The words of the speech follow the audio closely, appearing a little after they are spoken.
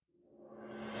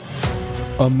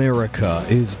America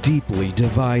is deeply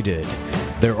divided.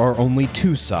 There are only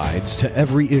two sides to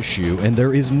every issue, and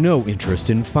there is no interest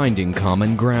in finding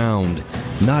common ground,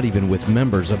 not even with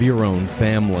members of your own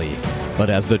family.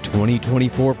 But as the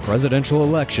 2024 presidential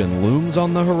election looms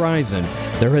on the horizon,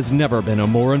 there has never been a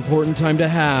more important time to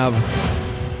have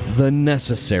the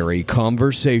necessary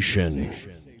conversation.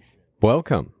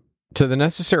 Welcome to the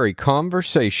Necessary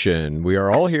Conversation. We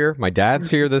are all here. My dad's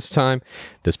here this time.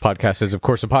 This podcast is, of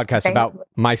course, a podcast about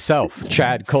myself,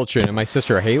 Chad Kultgens, and my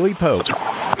sister, Haley Pope.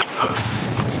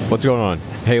 What's going on?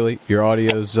 Haley, your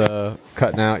audio's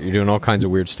cutting out. You're doing all kinds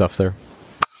of weird stuff there.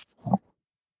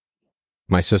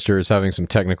 My sister is having some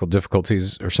technical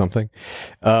difficulties or something.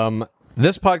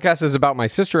 This podcast is about my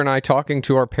sister and I talking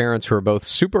to our parents who are both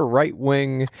super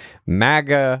right-wing,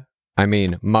 Maja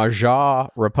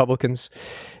Republicans.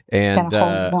 And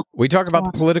we talk about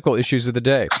the political issues of the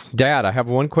day. Dad, I have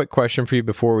one quick question for you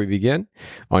before we begin.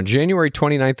 On January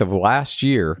 29th of last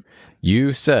year,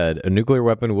 you said a nuclear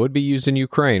weapon would be used in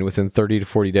Ukraine within 30 to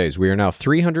 40 days. We are now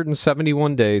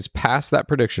 371 days past that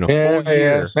prediction. A full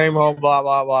year. Yeah, same old blah,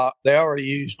 blah, blah. They already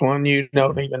used one. You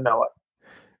don't even know it.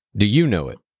 Do you know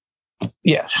it?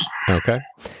 Yes. Okay.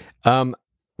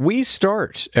 We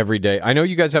start every day. I know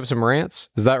you guys have some rants.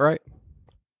 Is that right?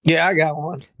 Yeah, I got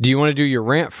one. Do you want to do your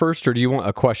rant first, or do you want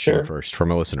a question Sure. first from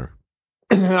a listener?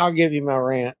 I'll give you my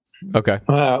rant. Okay.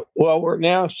 What we're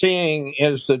now seeing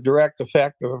is the direct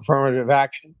effect of affirmative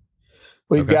action.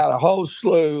 We've Okay. got a whole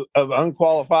slew of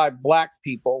unqualified black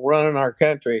people running our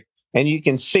country, and you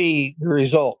can see the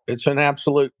result. It's an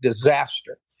absolute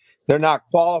disaster. They're not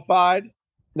qualified.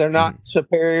 They're not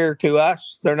superior to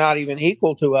us. They're not even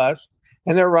equal to us,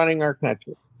 and they're running our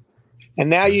country. And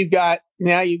now you've got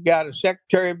a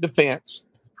Secretary of Defense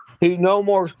who no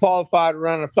more is qualified to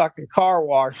run a fucking car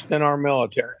wash than our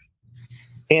military.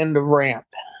 End of rant.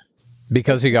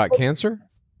 Because he got cancer?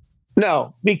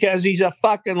 No, because he's a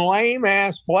fucking lame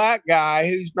ass black guy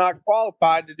who's not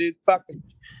qualified to do the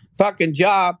fucking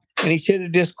job, and he should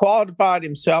have disqualified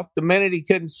himself the minute he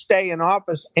couldn't stay in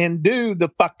office and do the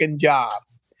fucking job.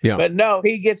 Yeah. But no,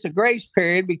 he gets a grace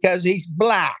period because he's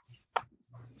black.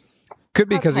 Could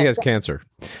be because he has cancer.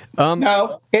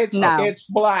 No, it's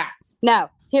black. No,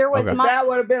 here was Okay. If that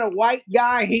would have been a white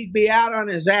guy, he'd be out on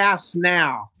his ass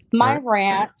now. my Right.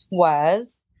 rant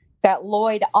was that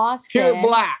Lloyd Austin, Pure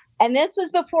black. and this was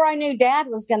before I knew Dad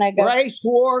was going to go Race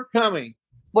war coming.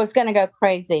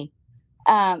 crazy.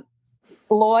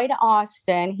 Lloyd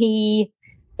Austin,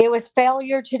 it was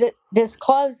failure to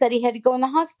disclose that he had to go in the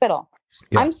hospital.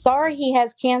 Yeah. I'm sorry he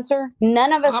has cancer.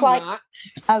 None of us I'm like. not.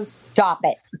 Oh, stop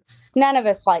it! None of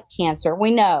us like cancer.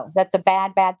 We know that's a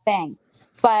bad thing.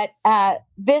 But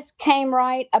this came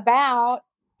right about.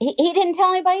 He didn't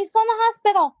tell anybody he's going to the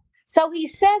hospital. So he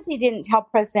says he didn't tell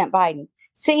President Biden.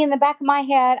 See, in the back of my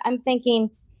head, I'm thinking,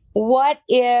 what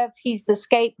if he's the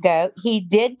scapegoat? He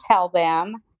did tell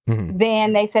them. Mhm.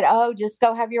 Then they said, oh, just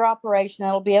go have your operation.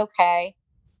 It'll be okay.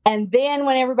 And then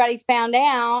when everybody found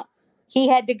out, he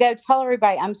had to go tell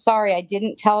everybody, I'm sorry, I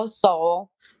didn't tell a soul.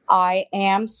 I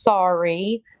am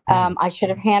sorry. I should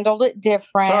have handled it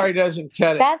different. Sorry doesn't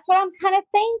cut it. That's what I'm kind of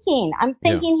thinking. I'm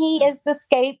thinking he is the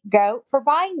scapegoat for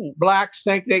Biden. Blacks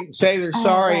think they can say they're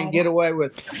sorry and get away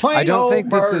with plain I don't old think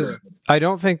this murder. is. I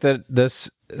don't think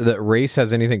that race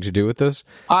has anything to do with this.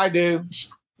 I do.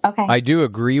 Okay. I do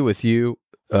agree with you.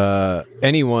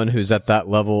 Anyone who's at that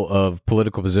level of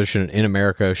political position in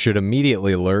America should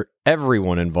immediately alert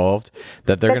everyone involved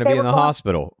that they're That going to they be in were the going-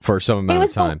 hospital for some amount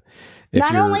of time. If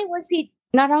Not you're-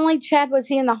 only Chad was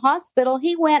he in the hospital,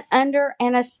 he went under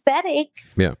anesthetic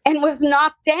Yeah. and was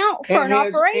knocked out for an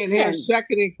operation. And his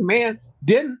second in command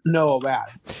didn't know about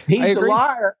it. I He's a agree.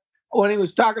 liar. When he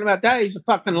was talking about that, he's a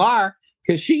fucking liar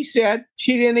because she said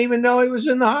she didn't even know he was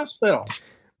in the hospital.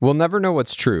 We'll never know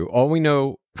what's true. All we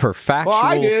know for factual Well,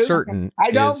 I do. certain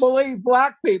I don't is... believe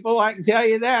black people. I can tell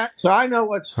you that. So I know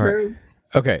what's All right. true.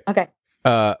 Okay. Okay.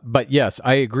 But yes,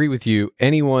 I agree with you.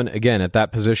 Anyone, again, at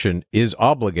that position is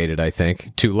obligated, I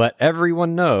think, to let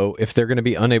everyone know if they're going to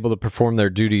be unable to perform their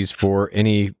duties for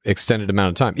any extended amount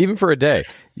of time, even for a day.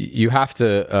 You have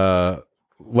to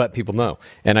let people know.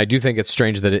 And I do think it's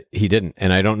strange that he didn't.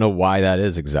 And I don't know why that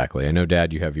is exactly. I know,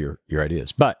 Dad, you have your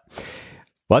ideas. But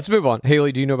let's move on.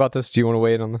 Haley, do you know about this? Do you want to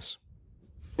weigh in on this?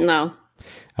 No. Do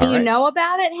All you right. know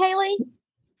about it, Haley?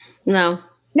 No.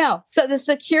 No. So the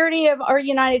security of our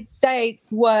United States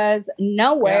was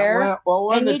nowhere. Yeah, well,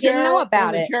 when and the you didn't know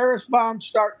about when it. the terrorist bombs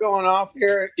start going off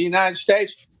here at the United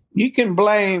States, you can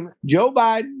blame Joe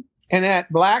Biden and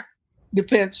that black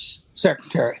defense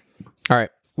secretary. All right.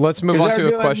 Let's move on They're to a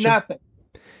doing question. nothing.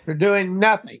 They're doing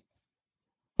nothing.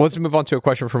 Let's move on to a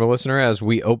question from a listener as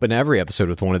we open every episode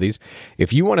with one of these.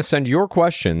 If you want to send your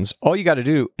questions, all you got to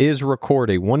do is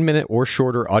record a 1 minute or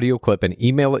shorter audio clip and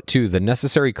email it to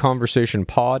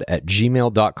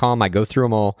thenecessaryconversationpod@gmail.com. I go through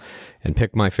them all and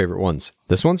pick my favorite ones.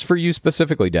 This one's for you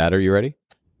specifically, Dad. Are you ready?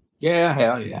 Yeah,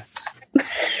 hell yeah.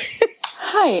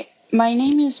 Hi, my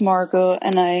name is Margot,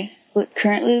 and I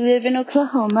currently live in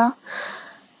Oklahoma.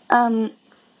 I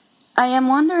am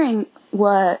wondering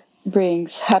what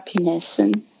brings happiness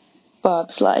in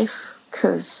Bob's life,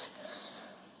 because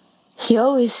he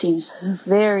always seems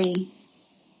very,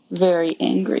 very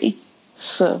angry.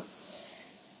 So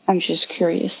I'm just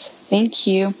curious. Thank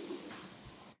you.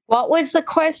 What was the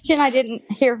question? I didn't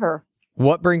hear her.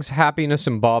 What brings happiness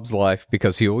in Bob's life?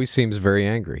 Because he always seems very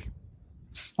angry.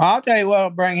 I'll tell you what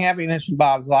will bring happiness in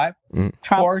Bob's life.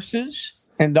 Trump. Horses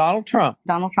and Donald Trump.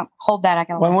 Donald Trump. Hold that. I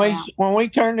got When we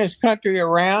turn this country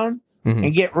around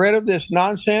and get rid of this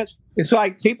nonsense, it's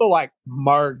like people like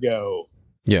Margot.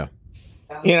 Yeah.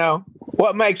 You know,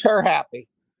 what makes her happy?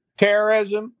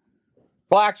 Terrorism?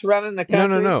 Blacks running the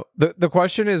country? No. The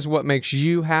question is what makes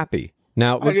you happy.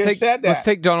 Now, let's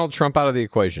take Donald Trump out of the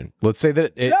equation. Let's say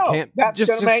that it can't. That's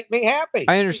going to make me happy.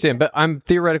 I understand, but I'm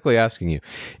theoretically asking you.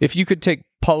 If you could take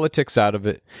politics out of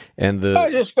it and I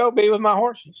just go be with my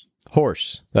horses.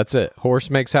 Horse. That's it. Horse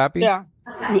makes happy? Yeah.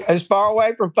 As far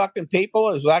away from fucking people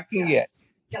as I can get.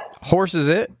 Horse is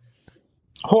it?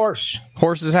 Horse.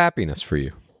 Horse is happiness for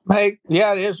you. Hey,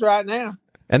 yeah, it is right now.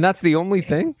 And that's the only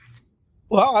thing?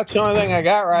 Well, that's the only thing I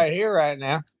got right here right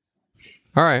now.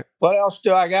 All right. What else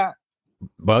do I got?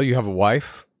 Well, you have a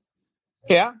wife.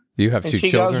 Yeah. You have two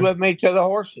she children. She goes with me to the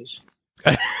horses.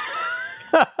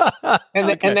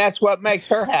 And that's what makes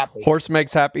her happy. Horse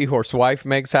makes happy. Horse wife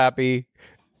makes happy.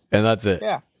 And that's it.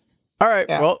 Yeah. All right.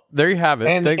 Yeah. Well, there you have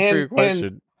it. Thanks for your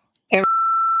question. And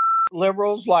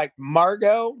liberals like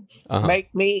Margot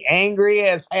make me angry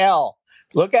as hell.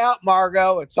 Look out,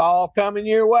 Margot. It's all coming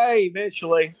your way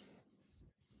eventually.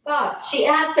 Bob, she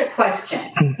asked a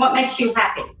question. What makes you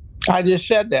happy? I just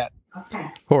said that. Okay.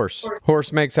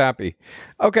 Horse makes happy.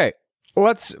 Okay.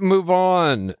 Let's move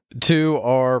on to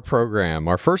our program.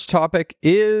 Our first topic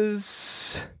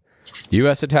is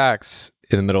U.S. attacks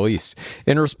in the Middle East.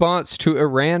 In response to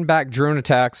Iran-backed drone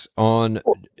attacks in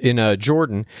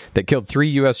Jordan that killed 3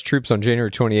 U.S. troops on January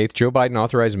 28th, Joe Biden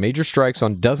authorized major strikes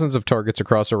on dozens of targets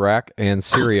across Iraq and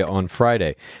Syria on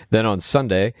Friday. Then on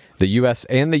Sunday, the U.S.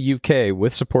 and the U.K.,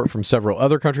 with support from several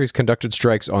other countries, conducted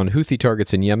strikes on Houthi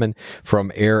targets in Yemen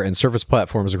from air and surface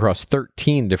platforms across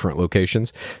 13 different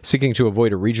locations. Seeking to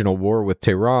avoid a regional war with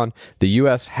Tehran, the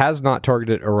U.S. has not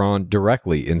targeted Iran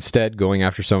directly, instead going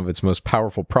after some of its most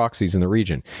powerful proxies in the region.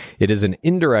 It is an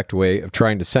indirect way of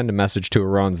trying to send a message to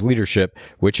Iran's leadership,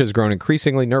 which has grown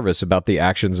increasingly nervous about the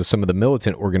actions of some of the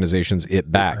militant organizations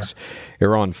it backs.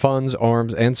 Iran funds,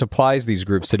 arms, and supplies these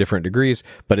groups to different degrees,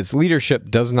 but its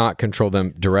leadership does not control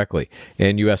them directly.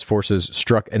 And U.S. forces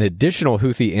struck an additional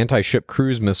Houthi anti-ship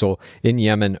cruise missile in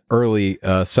Yemen early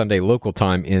Sunday local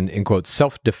time in quote,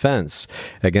 self-defense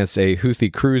against a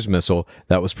Houthi cruise missile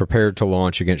that was prepared to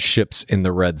launch against ships in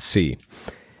the Red Sea.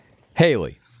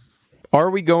 Haley, are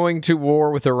we going to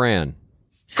war with Iran?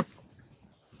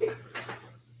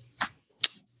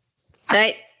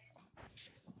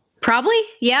 Probably.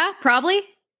 Yeah, probably.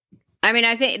 I mean,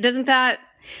 I think, doesn't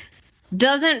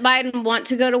Biden want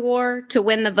to go to war to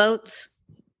win the votes?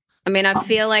 I mean, I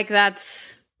feel like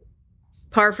that's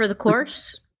par for the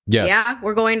course. Yes. Yeah,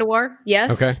 we're going to war.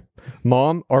 Yes. Okay.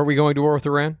 Mom, are we going to war with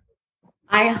Iran?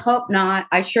 I hope not.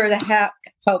 I sure the heck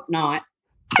hope not,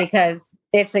 because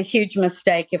it's a huge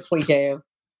mistake if we do.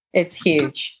 It's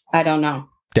huge. I don't know.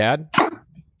 Dad?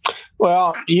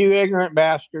 Well, you ignorant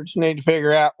bastards need to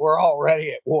figure out we're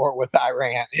already at war with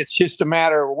Iran. It's just a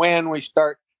matter of when we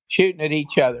start shooting at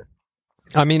each other.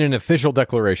 I mean, an official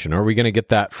declaration. Are we going to get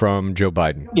that from Joe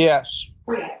Biden? Yes.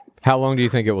 How long do you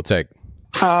think it will take?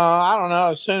 I don't know.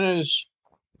 As soon as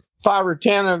 5 or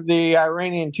 10 of the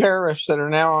Iranian terrorists that are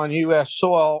now on U.S.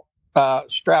 soil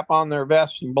strap on their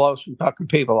vests and blow some fucking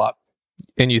people up.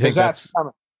 And you think that's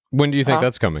coming? When do you think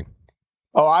that's coming?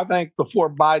 Oh, I think before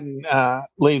Biden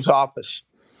leaves office.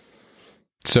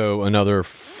 So another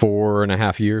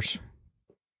 4.5 years?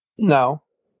 No.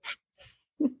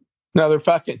 Another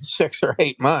fucking 6 or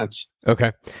 8 months.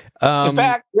 Okay. In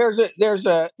fact, there's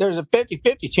a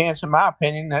 50-50 chance, in my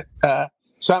opinion, that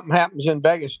something happens in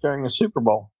Vegas during the Super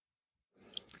Bowl.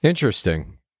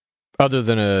 Interesting. Other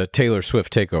than a Taylor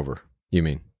Swift takeover, you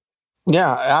mean?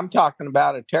 Yeah, I'm talking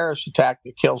about a terrorist attack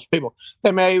that kills people.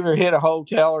 They may either hit a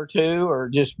hotel or two or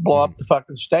just blow up the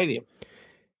fucking stadium.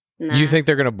 Nah. You think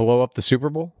they're going to blow up the Super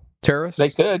Bowl, terrorists?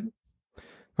 They could.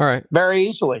 All right. Very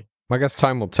easily. I guess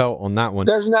time will tell on that one.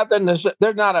 There's not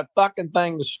a fucking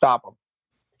thing to stop them.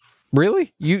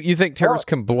 Really? You think terrorists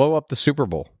can blow up the Super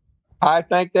Bowl? I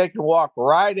think they can walk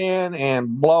right in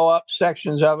and blow up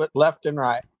sections of it left and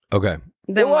right. Okay.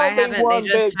 Then why haven't they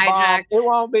just hijacked? It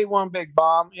won't be one big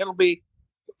bomb. It'll be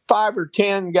 5 or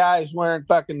 10 guys wearing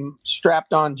fucking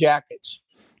strapped on jackets.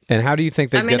 And how do you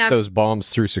think they get those bombs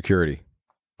through security?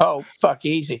 Oh, fuck,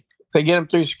 easy. They get them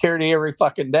through security every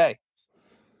fucking day.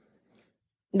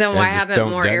 Then why haven't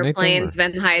more airplanes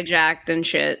been hijacked and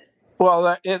shit?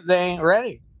 Well, they ain't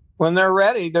ready. When they're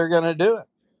ready, they're going to do it.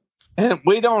 And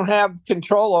we don't have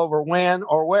control over when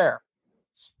or where.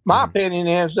 My opinion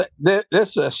is that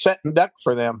this is a set and duck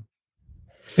for them.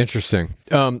 Interesting.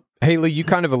 Haley, you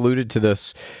kind of alluded to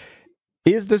this.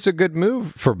 Is this a good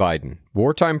move for Biden?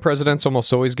 Wartime presidents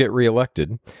almost always get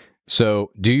reelected.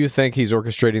 So do you think he's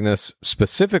orchestrating this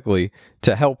specifically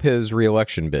to help his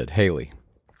reelection bid? Haley?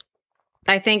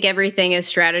 I think everything is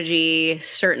strategy,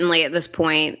 certainly at this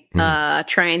point,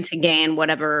 trying to gain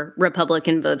whatever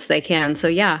Republican votes they can. So,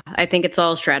 yeah, I think it's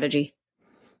all strategy.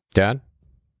 Dad?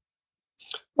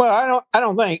 Well, I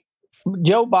don't think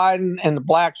Joe Biden and the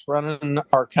blacks running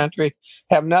our country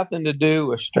have nothing to do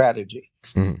with strategy.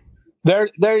 Mm-hmm.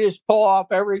 They just pull off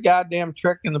every goddamn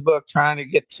trick in the book trying to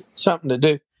get something to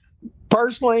do.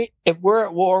 Personally, if we're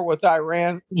at war with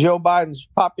Iran, Joe Biden's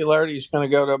popularity is going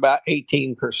to go to about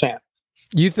 18%.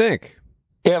 You think?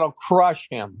 It'll crush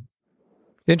him.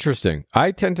 Interesting.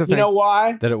 I tend to think, you know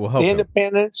why? That it will help the him.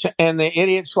 Independents and the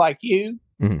idiots like you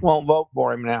won't vote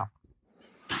for him now.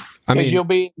 Because you'll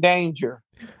be in danger.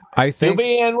 I think you'll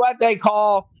be in what they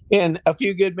call, in A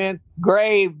Few Good Men,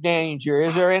 grave danger.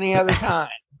 Is there any other kind?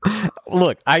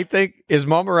 Look, I think, is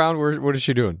Mom around? What is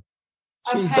she doing?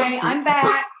 Okay, I'm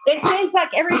back. It seems like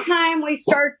every time we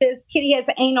start this, Kitty has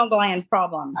anal gland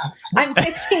problems. I'm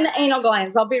fixing the anal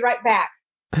glands. I'll be right back.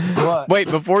 What?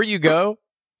 Wait, before you go,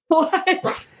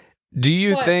 What? Do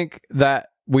you think that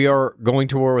we are going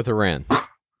to war with Iran?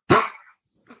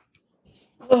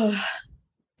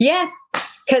 Yes,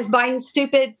 because Biden's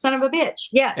stupid son of a bitch.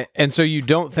 Yes. And so you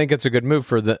don't think it's a good move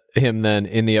for him then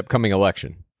in the upcoming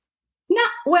election? No.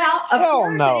 Well, of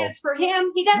course it is for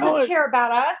him. He doesn't care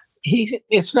about us.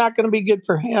 It's not going to be good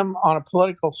for him on a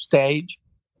political stage.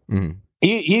 Mm.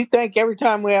 You think every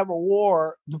time we have a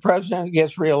war, the president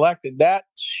gets reelected? That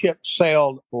ship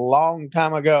sailed a long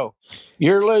time ago.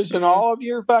 You're losing all of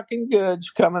your fucking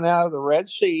goods coming out of the Red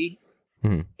Sea,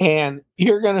 and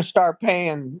you're going to start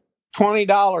paying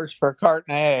 $20 for a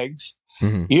carton of eggs.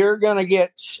 Mm-hmm. You're going to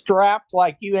get strapped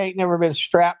like you ain't never been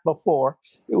strapped before.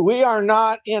 We are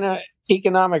not in an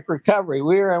economic recovery.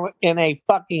 We're in a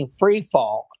fucking free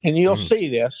fall, and you'll see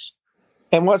this.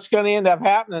 And what's going to end up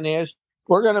happening is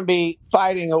we're going to be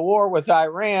fighting a war with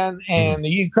Iran, and the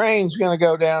Ukraine's going to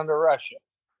go down to Russia.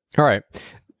 All right.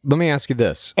 Let me ask you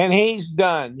this. And he's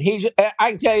done.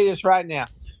 I can tell you this right now.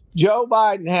 Joe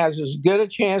Biden has as good a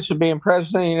chance of being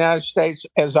president of the United States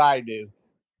as I do.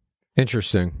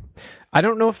 Interesting. I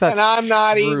don't know if that's true. And I'm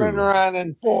not true. Even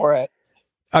running for it.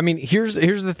 I mean, here's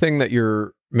the thing that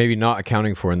you're maybe not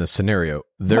accounting for in this scenario.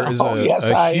 There is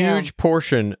a huge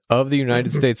portion of the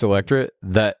United States electorate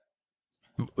that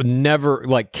never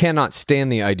cannot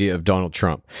stand the idea of Donald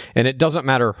Trump, and it doesn't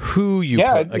matter who you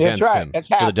put against him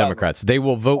for the Democrats. They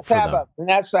will vote for them, and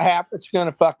that's the half that's going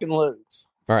to fucking lose.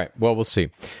 All right. Well, we'll see.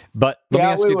 But let me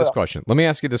ask you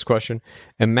this question.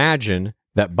 Imagine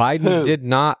that Biden did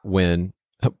not win.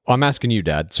 I'm asking you,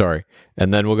 Dad. Sorry.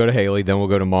 And then we'll go to Haley. Then we'll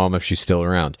go to Mom if she's still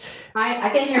around. I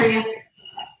can hear you.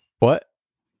 What?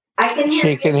 I can hear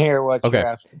you. She can hear what you're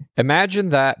asking. Imagine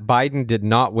that Biden did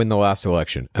not win the last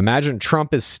election. Imagine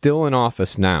Trump is still in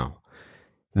office now.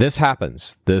 This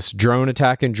happens. This drone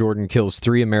attack in Jordan kills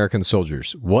 3 American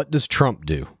soldiers. What does Trump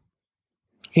do?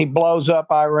 He blows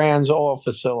up Iran's oil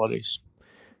facilities.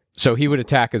 So he would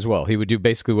attack as well. He would do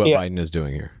basically what Biden is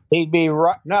doing here. He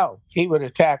would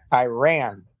attack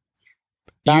Iran.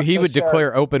 He would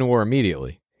declare open war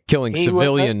immediately, killing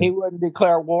civilian. He wouldn't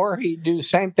declare war. He'd do the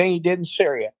same thing he did in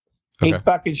Syria. He'd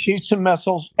fucking shoot some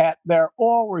missiles at their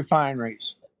oil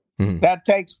refineries. Mm-hmm. That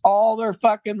takes all their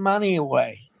fucking money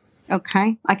away.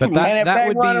 Okay, I can. And if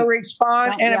they want to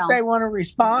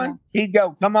respond, he'd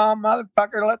go, "Come on,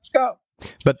 motherfucker, let's go."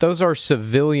 But those are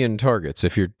civilian targets.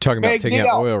 If you're talking about taking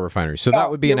out oil refineries, so that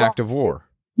would be an act of war.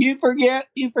 You forget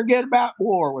about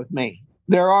war with me.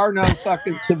 There are no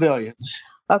fucking civilians.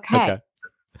 Okay.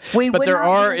 But there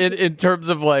are in terms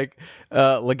of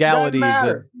legalities.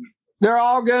 They're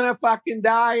all gonna fucking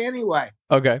die anyway.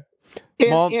 Okay.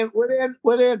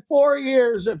 Within 4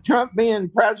 years of Trump being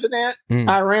president,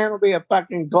 Iran will be a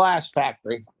fucking glass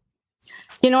factory.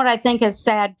 You know what I think is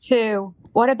sad too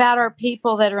What about our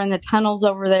people that are in the tunnels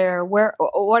over there?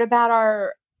 What about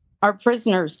our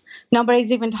prisoners?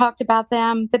 Nobody's even talked about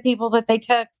them, the people that they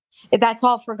took. That's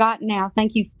all forgotten now.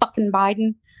 Thank you, fucking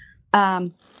Biden. I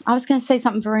was going to say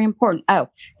something very important. Oh,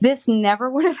 this never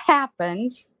would have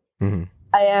happened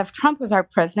if Trump was our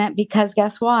president, because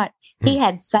guess what? He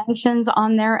had sanctions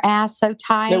on their ass so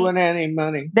tight. They wouldn't have any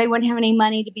money. They wouldn't have any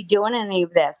money to be doing any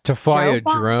of this. To fly a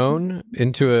drone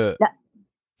into a...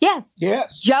 Yes.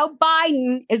 Yes. Joe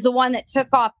Biden is the one that took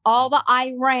off all the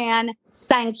Iran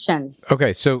sanctions.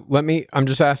 Okay, so I'm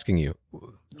just asking you.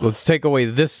 Let's take away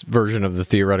this version of the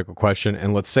theoretical question,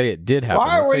 and let's say it did happen.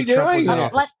 Why are we doing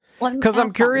that? Because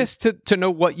I'm curious to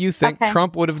know what you think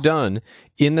Trump would have done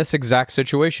in this exact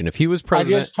situation. If he was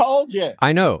president... I just told you.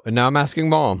 I know, and now I'm asking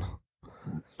Mom.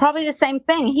 Probably the same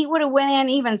thing. He would have went in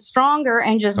even stronger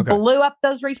and just blew up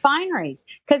those refineries,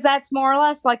 because that's more or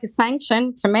less like a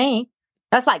sanction to me.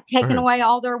 That's like taking away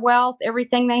all their wealth,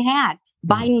 everything they had.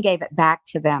 Biden gave it back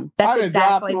to them. That's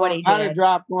exactly what he did. I'd have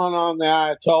dropped one on the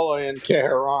Ayatollah in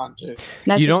Tehran, too.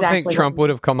 You don't think Trump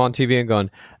would have come on TV and gone,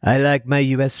 I like my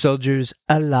U.S. soldiers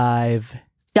alive?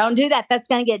 Don't do that. That's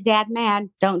going to get Dad mad.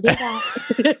 Don't do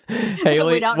that.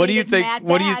 Haley, what do you think?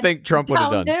 What do you think Trump would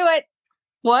have done? Don't do it.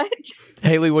 What?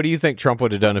 Haley, what do you think Trump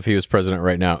would have done if he was president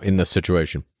right now in this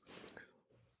situation?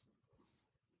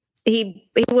 He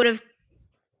would have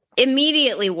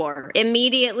immediately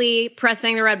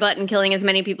pressing the red button, killing as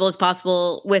many people as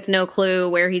possible with no clue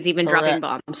where he's even dropping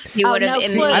bombs. He would have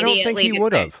immediately. I don't think he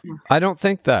would have. I don't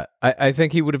think that. I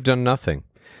think he would have done nothing.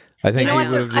 I think he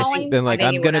would have just been like,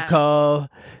 I'm going to call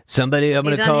somebody. I'm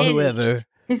going to call whoever.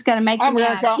 He's going to make I'm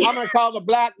going to call the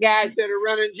black guys that are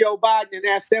running Joe Biden and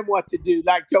ask them what to do,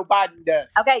 like Joe Biden does.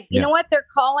 Okay, you know what they're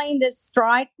calling this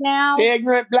strike now? The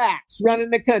ignorant blacks running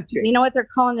the country. You know what they're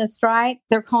calling this strike?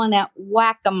 They're calling that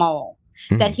whack-a-mole.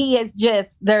 That he is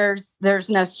just, there's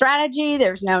no strategy,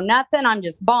 there's no nothing. I'm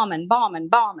just bombing.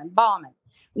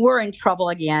 We're in trouble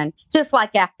again. Just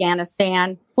like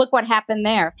Afghanistan. Look what happened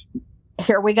there.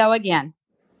 Here we go again.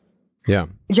 Yeah.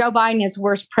 Joe Biden is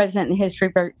worst president in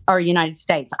history for our United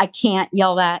States. I can't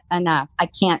yell that enough. I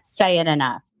can't say it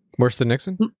enough. Worse than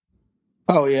Nixon?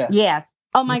 Oh, yeah. Yes.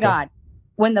 Oh, my God.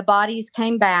 When the bodies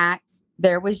came back,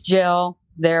 there was Jill,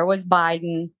 there was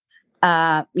Biden,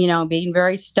 being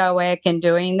very stoic and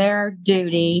doing their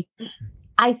duty.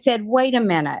 I said, wait a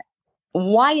minute.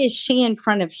 Why is she in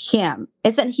front of him?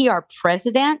 Isn't he our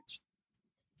president?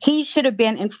 He should have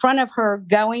been in front of her,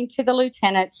 going to the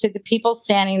lieutenants, to the people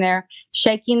standing there,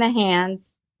 shaking the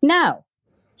hands. No,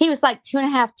 he was like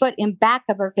 2.5 foot in back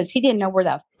of her because he didn't know where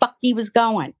the fuck he was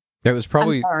going. It was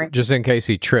probably just in case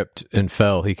he tripped and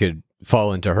fell, he could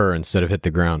fall into her instead of hit the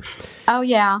ground. Oh,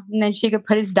 yeah. And then she could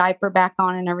put his diaper back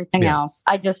on and everything else.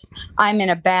 I'm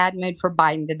in a bad mood for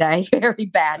Biden today. Very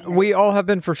bad mood. We all have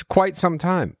been for quite some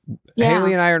time. Yeah.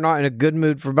 Haley and I are not in a good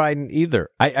mood for Biden either.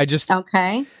 I just...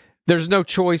 Okay. There's no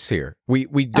choice here. We don't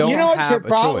have a choice. You know what your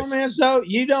problem is, though?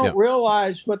 You don't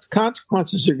realize what the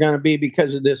consequences are going to be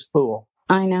because of this fool.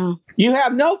 I know. You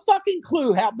have no fucking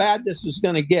clue how bad this is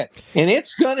going to get. And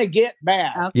it's going to get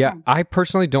bad. Okay. Yeah, I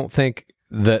personally don't think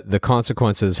that the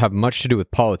consequences have much to do with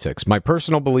politics. My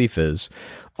personal belief is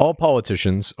all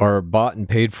politicians are bought and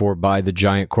paid for by the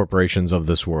giant corporations of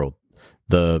this world,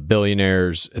 the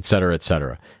billionaires, et cetera, et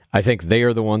cetera. I think they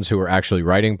are the ones who are actually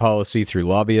writing policy through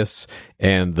lobbyists,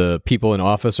 and the people in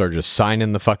office are just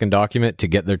signing the fucking document to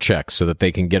get their checks so that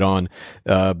they can get on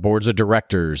boards of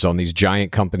directors on these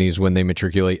giant companies when they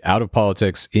matriculate out of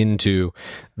politics into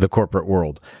the corporate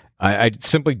world. I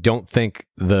simply don't think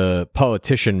the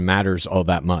politician matters all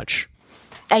that much.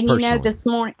 And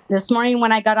personally. This morning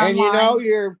when I got online,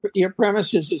 and your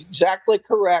premise is exactly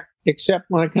correct, except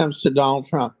when it comes to Donald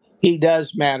Trump. He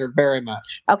does matter very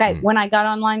much. Okay. When I got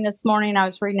online this morning, I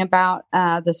was reading about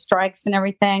the strikes and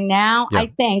everything. Now, I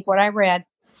think what I read,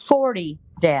 40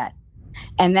 dead.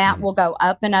 And that will go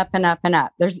up and up and up and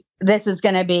up. It's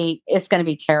going to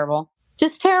be terrible.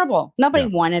 Just terrible. Nobody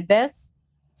wanted this.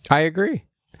 I agree.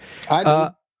 I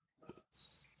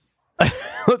do.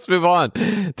 Let's move on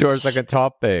to our second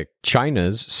topic,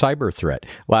 China's cyber threat.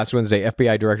 Last Wednesday,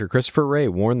 FBI Director Christopher Wray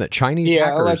warned that Chinese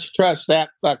hackers... let's trust that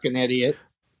fucking idiot.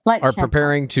 Are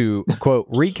preparing to, quote,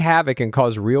 wreak havoc and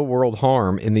cause real-world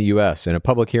harm in the U.S. In a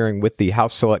public hearing with the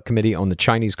House Select Committee on the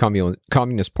Chinese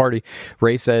Communist Party,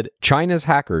 Wray said, China's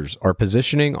hackers are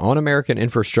positioning on American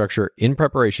infrastructure in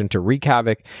preparation to wreak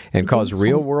havoc and cause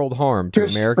real-world harm to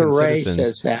American citizens. Ray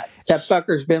says that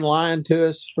fucker's been lying to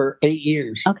us for 8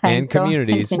 years. And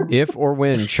communities, if or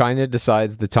when China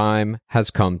decides the time has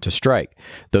come to strike.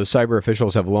 Though cyber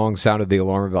officials have long sounded the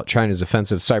alarm about China's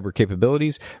offensive cyber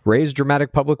capabilities, Ray's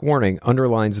dramatic public public warning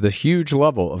underlines the huge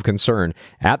level of concern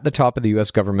at the top of the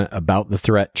U.S. government about the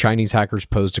threat Chinese hackers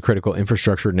pose to critical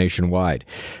infrastructure nationwide.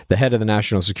 The head of the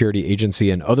National Security Agency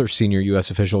and other senior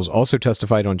U.S. officials also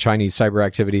testified on Chinese cyber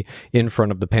activity in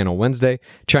front of the panel Wednesday.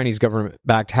 Chinese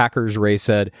government-backed hackers, Ray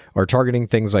said, are targeting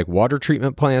things like water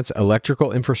treatment plants,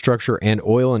 electrical infrastructure, and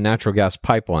oil and natural gas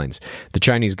pipelines. The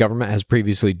Chinese government has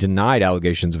previously denied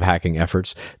allegations of hacking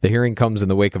efforts. The hearing comes in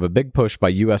the wake of a big push by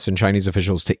U.S. and Chinese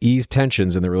officials to ease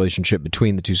tensions in the relationship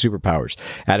between the two superpowers.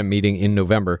 At a meeting in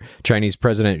November, Chinese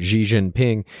President Xi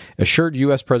Jinping assured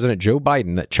U.S. President Joe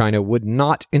Biden that China would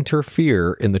not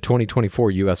interfere in the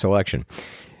 2024 U.S. election.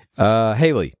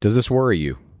 Haley, does this worry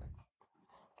you?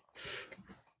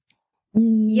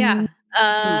 Yeah.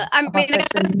 I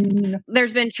mean,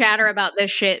 there's been chatter about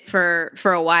this shit for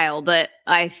a while, but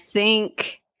I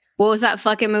think, what was that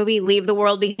fucking movie? Leave the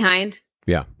World Behind?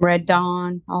 Yeah. Red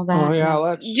Dawn, all that. Oh yeah,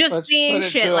 let's seeing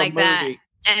shit like that,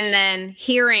 and then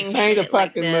hearing shit a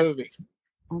fucking like this. movie.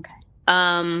 Okay.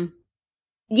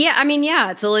 Yeah, I mean,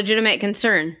 yeah, it's a legitimate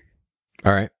concern.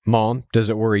 All right. Mom, does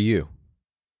it worry you?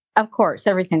 Of course,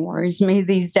 everything worries me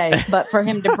these days, but for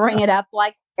him to bring it up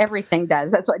like everything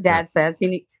does, that's what Dad says.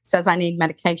 He says I need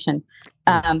medication.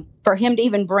 For him to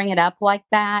even bring it up like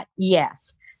that,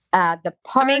 yes. The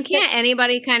part. I mean, can't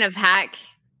anybody kind of hack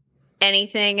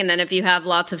anything? And then if you have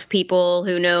lots of people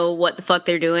who know what the fuck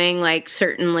they're doing, like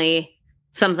certainly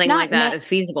something like that is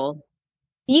feasible.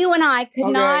 You and I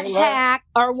could not hack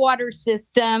our water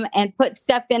system and put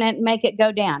stuff in it and make it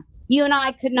go down. You and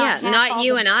I could not. Yeah, not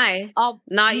you and I.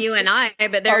 Not you and I,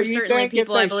 but there are certainly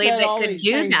people I believe that could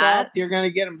do that. You're going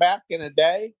to get them back in a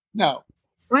day? No.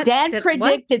 Dad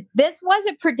predicted, this was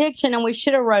a prediction and we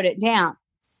should have wrote it down.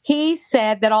 He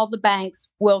said that all the banks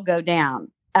will go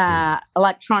down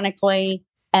electronically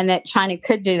and that China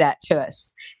could do that to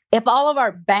us. If all of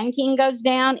our banking goes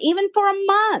down, even for a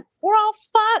month, we're all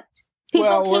fucked.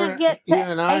 People can't get to you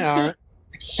and I aren't.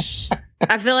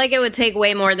 I feel like it would take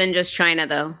way more than just China,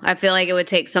 though. I feel like it would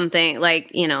take something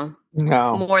like,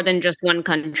 more than just one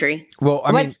country. Well,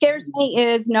 what scares me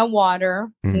is no water,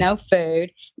 no food.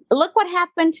 Look what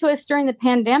happened to us during the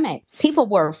pandemic. People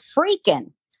were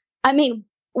freaking. I mean,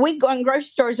 we go in grocery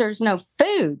stores, there's no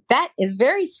food. That is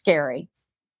very scary.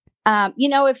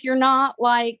 If you're not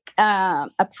like a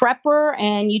prepper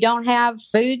and you don't have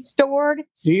food stored.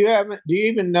 Do you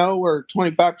even know where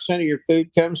 25% of your food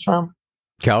comes from?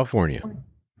 California.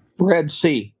 Red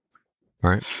Sea. All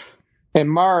right. And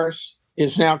Mars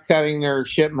is now cutting their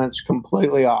shipments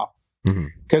completely off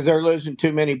because they're losing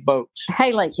too many boats.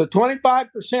 Haley. So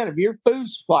 25% of your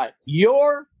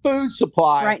food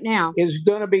supply right now is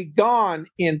going to be gone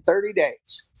in 30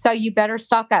 days. So you better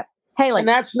stock up. Haley. And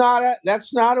that's not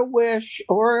a wish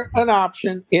or an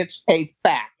option. It's a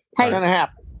fact. It's going to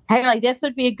happen. Haley, this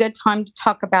would be a good time to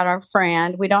talk about our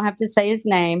friend. We don't have to say his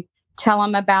name. Tell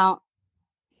him about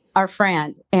our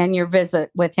friend and your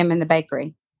visit with him in the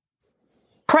bakery.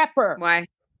 Prepper. Why?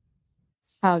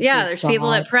 Oh, yeah, there's people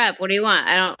that prep. What do you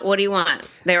want? What do you want?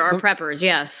 There are preppers,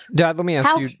 yes. Dad, let me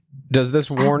ask you, does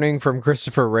this warning from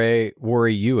Christopher Wray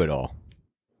worry you at all?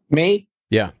 Me?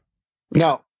 Yeah.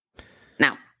 No.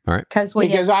 All right.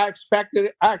 Because I expect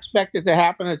it to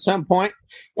happen at some point,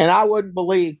 and I wouldn't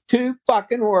believe two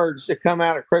fucking words that come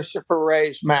out of Christopher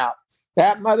Wray's mouth.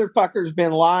 That motherfucker's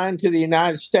been lying to the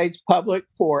United States public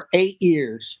for 8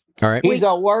 years. All right. He's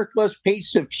a worthless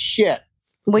piece of shit.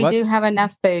 We do have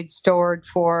enough food stored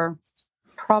for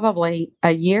probably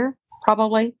a year,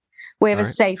 probably. We have a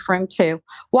safe room, too.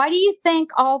 Why do you think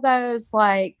all those,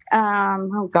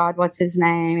 what's his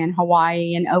name, in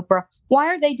Hawaii and Oprah, why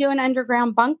are they doing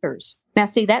underground bunkers? Now,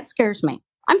 see, that scares me.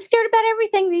 I'm scared about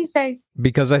everything these days.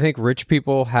 Because I think rich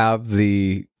people have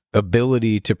the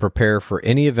ability to prepare for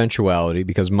any eventuality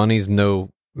because money's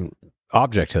no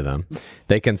object to them.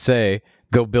 They can say,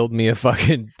 go build me a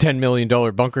fucking $10 million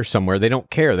bunker somewhere. They don't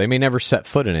care. They may never set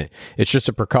foot in it. It's just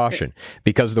a precaution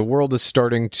because the world is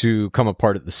starting to come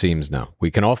apart at the seams now.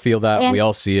 We can all feel that. We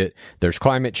all see it. There's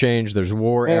climate change. There's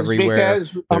war everywhere.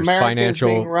 Because there's America financial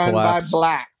is being run collapse. by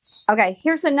blacks. Okay,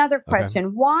 here's another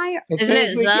question. Why as soon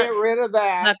as we get rid of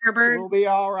that, Zuckerberg? We'll be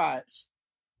all right.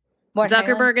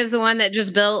 Zuckerberg is the one that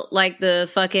just built like the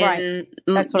fucking,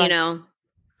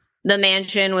 the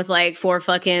mansion with like 4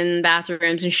 fucking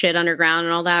bathrooms and shit underground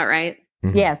and all that, right?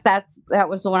 Mm-hmm. Yes, that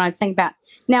was the one I was thinking about.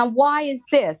 Now, why is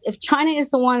this? If China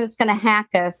is the one that's going to hack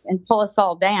us and pull us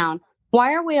all down,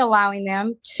 why are we allowing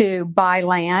them to buy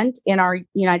land in our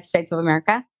United States of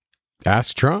America?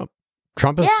 Ask Trump.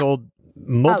 Trump has sold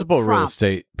multiple real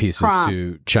estate pieces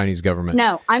to Chinese government.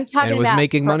 No, I'm talking about... And was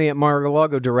making money at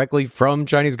Mar-a-Lago directly from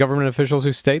Chinese government officials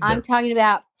who stayed there. I'm talking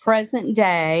about present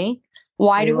day.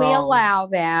 Why do we allow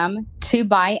them to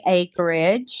buy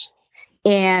acreage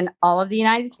in all of the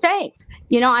United States?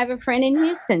 I have a friend in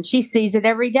Houston. She sees it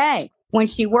every day. When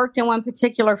she worked in one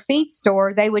particular feed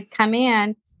store, they would come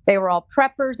in. They were all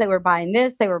preppers. They were buying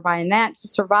this. They were buying that to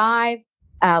survive,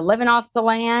 living off the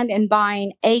land and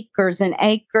buying acres and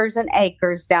acres and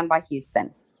acres down by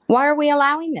Houston. Why are we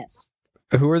allowing this?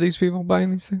 Who are these people buying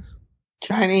these things?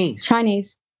 Chinese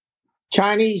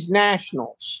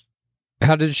nationals.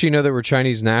 How did she know they were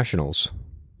Chinese nationals?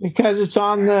 Because it's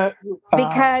on the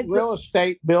real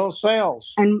estate bill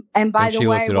sales. And by the she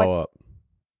way, looked it all up.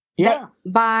 Yeah,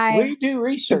 we do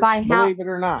research. Believe it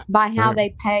or not, by how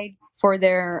they paid for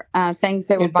their things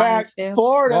they were buying. In fact,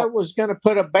 Florida was going to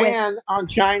put a ban on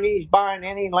Chinese buying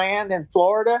any land in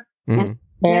Florida, and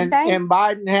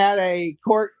Biden had a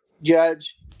court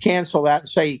judge cancel that and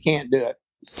say you can't do it.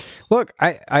 Look,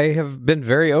 I have been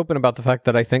very open about the fact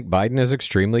that I think Biden is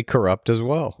extremely corrupt as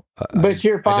well. But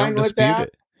you're fine with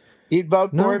that? You'd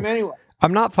vote for him anyway.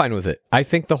 I'm not fine with it. I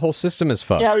think the whole system is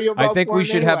fucked. Yeah, I think we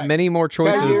should have many more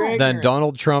choices than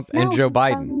Donald Trump and Joe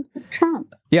Biden.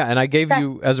 Trump. Yeah, and I gave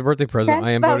you, as a birthday present,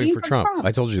 I am voting for Trump.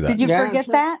 I told you that. Did you forget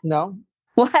that? No.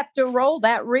 We'll have to roll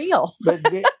that reel. But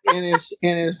in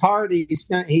his heart,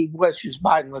 he wishes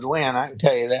Biden would win. I can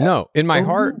tell you that. No, in my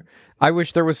heart, I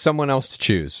wish there was someone else to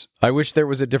choose. I wish there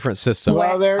was a different system.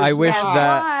 Well, I wish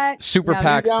that super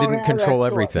PACs didn't control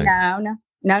everything.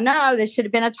 No. This should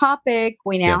have been a topic.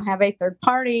 We now have a third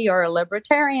party or a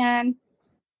libertarian.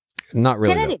 Not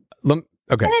really. Kennedy.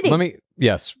 Okay. Kennedy. Let me.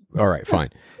 Yes. All right. Fine.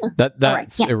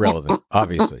 That's irrelevant.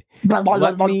 Obviously.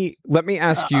 Let me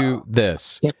ask you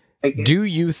this: do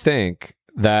you think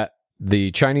that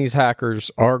the Chinese hackers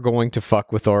are going to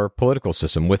fuck with our political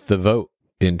system with the vote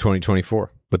in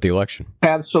 2024 with the election?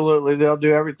 Absolutely. They'll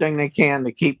do everything they can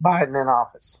to keep Biden in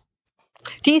office.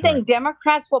 Do you think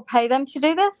Democrats will pay them to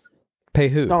do this? Pay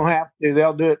who? Don't have to.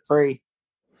 They'll do it free.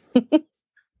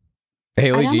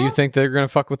 Haley, do you think they're going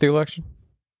to fuck with the election?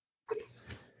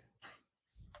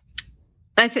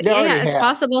 I think it's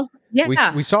possible.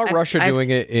 Yeah, we saw Russia doing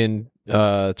it in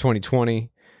 2020.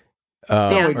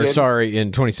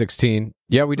 In 2016.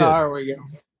 Yeah, we did. There we go.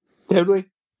 Did we?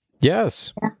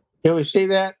 Yes. Did we see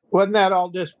that? Wasn't that all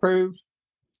disproved?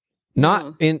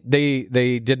 Not in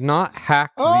they did not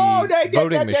hack the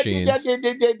voting machines.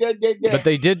 But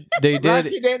they did. Russia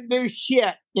didn't do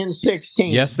shit in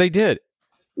 16. Yes, they did.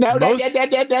 No, Okay,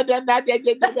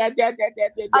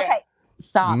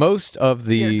 stop. Most of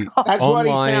the That's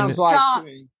online, what he sounds like to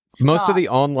me. Most of the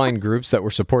online groups that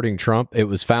were supporting Trump, it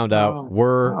was found out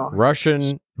were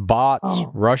Russian bots,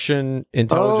 Russian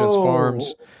intelligence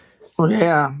farms.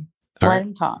 Yeah. Let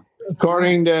him talk.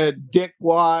 According to Dick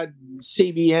Wad,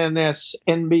 CBNS,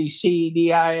 NBC,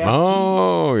 DIF.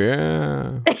 Oh,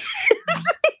 yeah.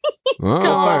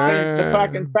 The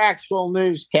fucking factual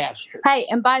newscaster. Hey,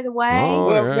 and by the way,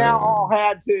 we've now all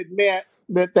had to admit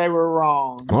that they were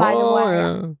wrong. By the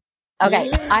way,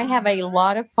 okay, I have a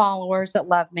lot of followers that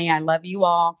love me. I love you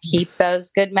all. Keep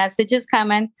those good messages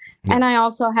coming. And I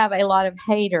also have a lot of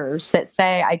haters that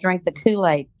say I drink the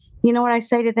Kool-Aid. You know what I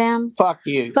say to them? Fuck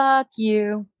you. Fuck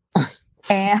you.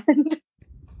 And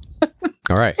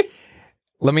all right.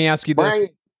 Let me ask you this.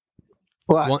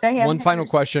 What? One final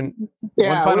question.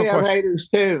 Yeah, we have haters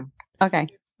too. Okay.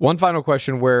 One final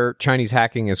question where Chinese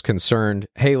hacking is concerned.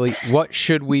 Haley, what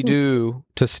should we do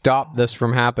to stop this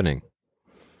from happening?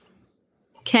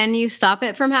 Can you stop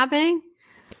it from happening?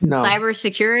 No.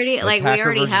 Cybersecurity? That's like we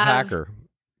already have. Hacker.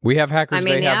 We have hackers.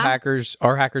 They have hackers.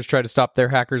 Our hackers try to stop their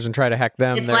hackers and try to hack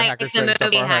them. It's their like hackers the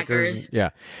movie Hackers. Yeah.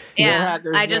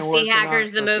 I just see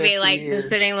hackers the movie like just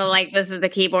sitting like this is the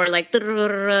keyboard like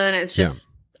and it's just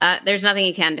there's nothing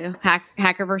you can do.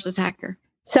 Hacker versus hacker.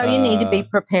 So you need to be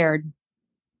prepared.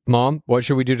 Mom, what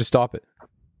should we do to stop it?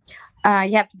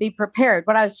 You have to be prepared.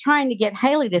 What I was trying to get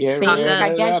Haley to speak,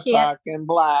 I guess she had fucking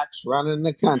blacks running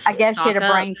the country. I guess she had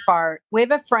a brain fart. We have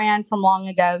a friend from long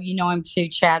ago. You know him too,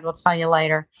 Chad. We'll tell you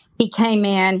later. He came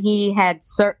in. He had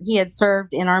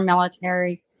served in our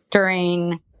military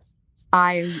during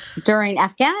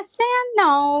Afghanistan.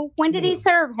 No, when did he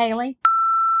serve, Haley?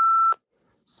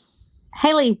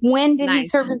 Haley, when did he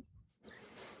serve?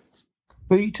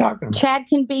 Who are you talking about? Chad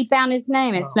can beep out his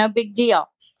name. It's no big deal.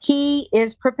 He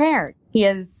is prepared.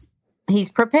 He's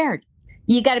prepared.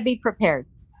 You got to be prepared.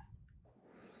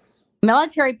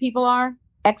 Military people are.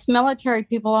 Ex-military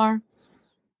people are.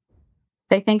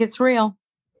 They think it's real.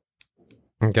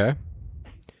 Okay.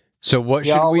 So what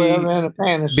should we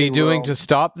be doing to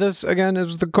stop this again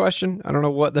is the question. I don't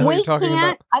know what the hell you're talking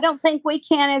about. I don't think we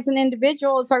can as an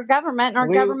individual, as our government, and our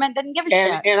government doesn't give a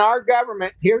shit. In our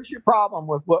government, here's your problem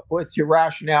with what your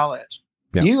rationale is.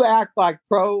 Yeah. You act like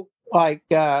fucking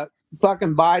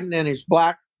Biden and his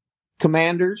black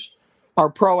commanders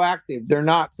are proactive. They're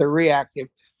not. They're reactive.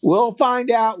 We'll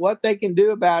find out what they can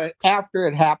do about it after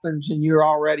it happens, and you're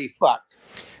already fucked.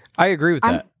 I agree with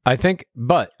that. I think,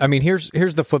 but I mean, here's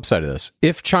the flip side of this.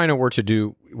 If China were to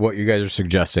do what you guys are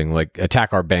suggesting, like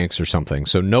attack our banks or something,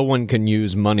 so no one can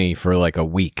use money for like a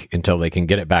week until they can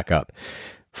get it back up,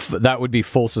 that would be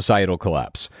full societal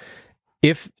collapse.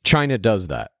 If China does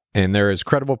that, and there is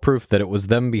credible proof that it was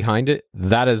them behind it,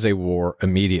 that is a war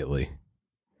immediately.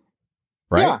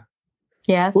 Right? Yeah.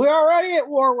 Yes. We're already at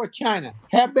war with China.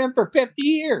 Have been for 50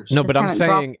 years. No, but I'm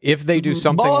saying if they do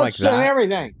something like that. And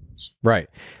everything. Right.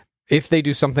 If they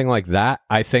do something like that,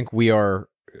 I think we are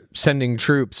sending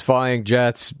troops, flying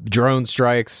jets, drone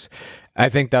strikes. I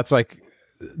think that's like,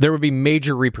 there would be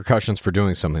major repercussions for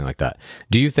doing something like that.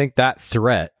 Do you think that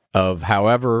threat of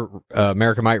however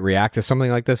America might react to something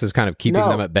like this is kind of keeping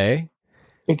them at bay?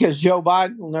 Because Joe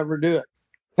Biden will never do it.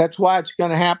 That's why it's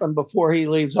going to happen before he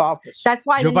leaves office. That's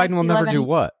why Joe Biden will never do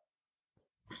what?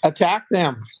 Attack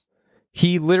them.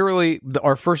 He literally,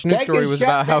 our first news story was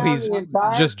about how he's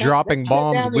just dropping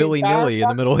bombs willy-nilly in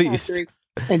the Middle East.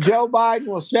 And Joe Biden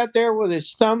will sit there with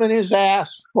his thumb in his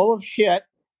ass full of shit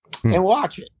and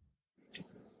watch it.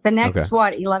 The next,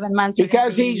 11 months?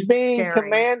 Because he's being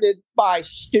commanded by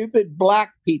stupid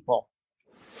black people.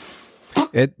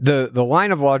 The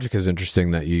line of logic is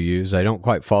interesting that you use. I don't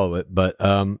quite follow it, but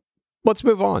let's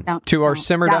move on to our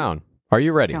simmer down. Are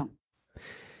you ready?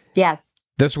 Yes.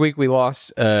 This week we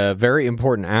lost a very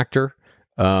important actor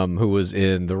who was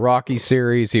in the Rocky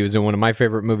series. He was in one of my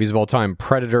favorite movies of all time,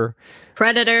 Predator.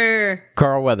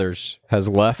 Carl Weathers has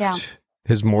left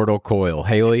his mortal coil.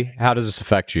 Haley, how does this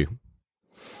affect you?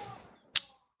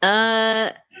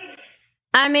 I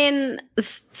mean,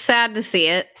 sad to see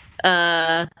it.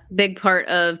 Big part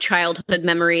of childhood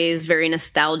memories, very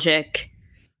nostalgic.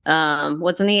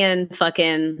 Wasn't he in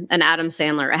fucking an Adam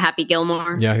Sandler, a Happy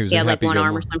Gilmore? Yeah, he was. He had like one Gilmore.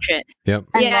 arm or some shit. Yep.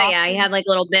 Yeah. He had like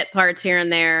little bit parts here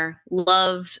and there.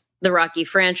 Loved the Rocky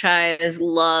franchise.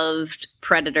 Loved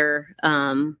Predator.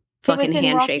 Fucking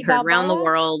handshake her around the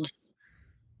world.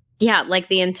 Yeah, like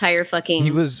the entire fucking.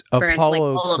 He was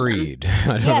Apollo Creed.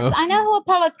 I know who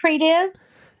Apollo Creed is.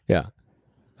 Yeah.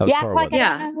 Yeah, like I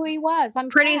don't know who he was. I'm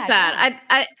pretty sad.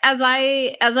 I as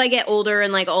I get older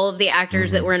and like all of the actors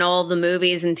that were in all of the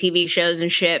movies and TV shows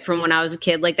and shit from when I was a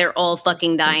kid, like they're all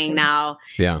fucking dying now.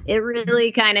 Yeah, it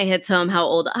really kind of hits home how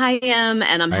old I am,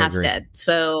 and I'm half dead.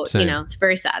 So you know, it's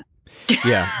very sad.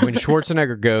 Yeah, when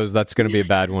Schwarzenegger goes, that's going to be a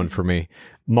bad one for me.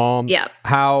 Mom,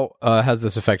 how has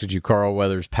this affected you? Carl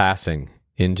Weathers passing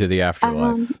into the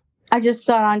afterlife. I just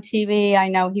saw it on TV. I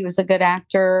know he was a good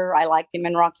actor. I liked him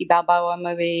in Rocky Balboa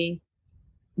movie.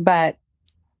 But,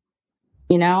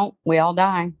 you know, we all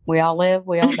die. We all live.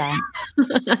 We all die.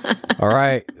 All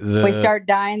right. We start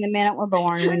dying the minute we're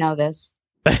born. We know this.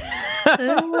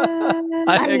 I'm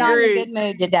not in a good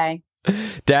mood today.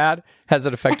 Dad, has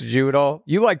it affected you at all?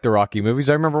 You like the Rocky movies.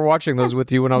 I remember watching those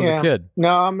with you when I was a kid.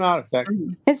 No, I'm not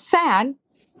affected. It's sad.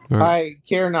 I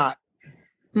care not.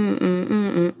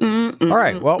 All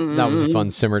right. Well, that was a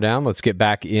fun simmer down. Let's get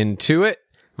back into it.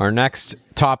 Our next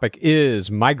topic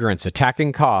is migrants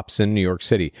attacking cops in New York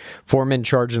City. 4 men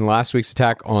charged in last week's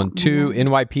attack on 2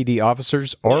 NYPD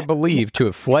officers are believed to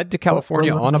have fled to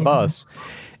California on a bus,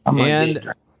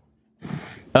 and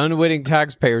unwitting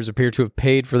taxpayers appear to have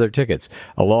paid for their tickets.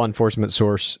 A law enforcement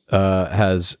source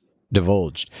has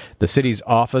divulged. The city's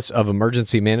Office of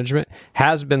Emergency Management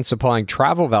has been supplying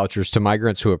travel vouchers to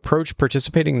migrants who approach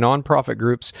participating nonprofit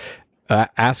groups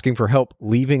asking for help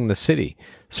leaving the city.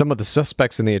 Some of the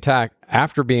suspects in the attack,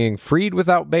 after being freed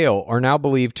without bail, are now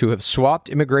believed to have swapped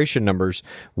immigration numbers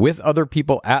with other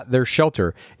people at their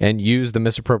shelter and used the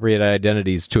misappropriated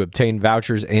identities to obtain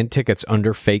vouchers and tickets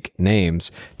under fake names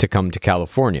to come to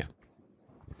California.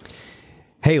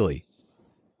 Haley,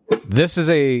 this is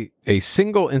a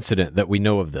single incident that we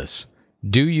know of this.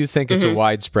 Do you think it's a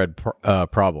widespread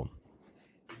problem?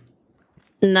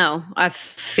 No, I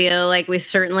feel like we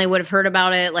certainly would have heard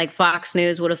about it. Like Fox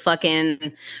News would have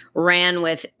fucking ran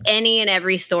with any and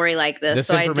every story like this.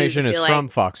 This information is from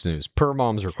Fox News per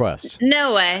Mom's request.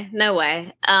 No way.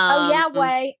 Oh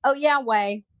yeah,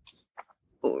 way.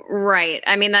 Right.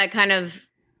 I mean, that kind of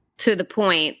to the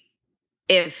point.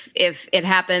 If it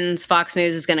happens, Fox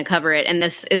News is going to cover it, and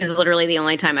this is literally the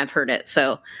only time I've heard it.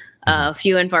 So,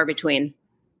 few and far between.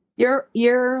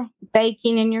 You're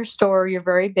baking in your store. You're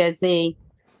very busy.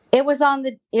 It was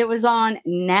on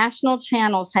national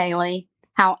channels, Haley.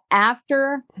 How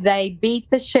after they beat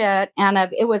the shit out of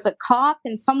it was a cop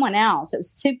and someone else. It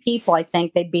was 2 people I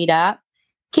think they beat up,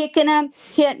 kicking them,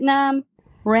 hitting them.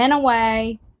 ran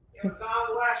away.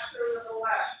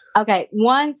 Okay,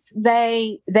 once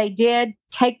they did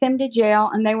take them to jail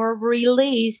and they were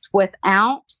released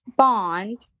without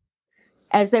bond.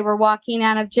 As they were walking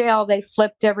out of jail, they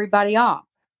flipped everybody off.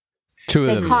 Two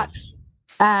of them caught,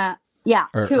 yeah,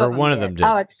 two of them one did. of them did.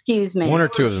 Oh, excuse me. One or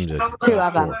two of them did. Two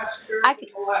of them.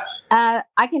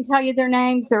 I can tell you their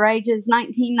names, their ages,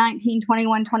 19, 19,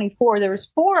 21, 24. There was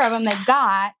 4 of them they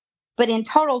got, but in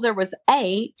total there was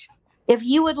 8. If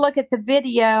you would look at the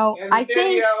video, And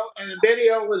the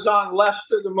video was on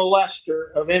Lester the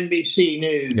Molester of NBC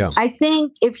News. Yeah. I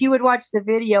think if you would watch the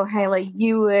video, Haley,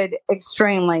 you would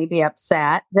extremely be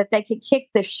upset that they could kick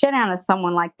the shit out of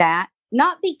someone like that,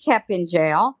 not be kept in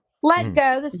jail, let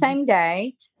go the same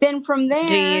day. Then from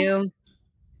there,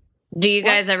 do you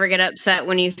guys ever get upset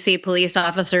when you see police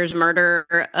officers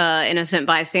murder innocent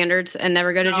bystanders and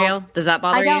never go to jail? Does that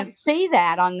bother you? I don't see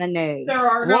that on the news. There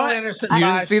are no innocent. You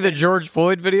didn't see the George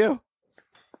Floyd video?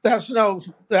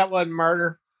 That wasn't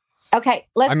murder. Okay,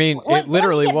 it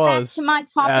literally was. Back to my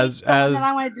topic that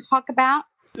I wanted to talk about.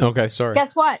 Okay, sorry.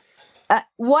 Guess what?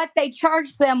 What they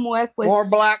charged them with was more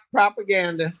black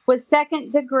propaganda. Was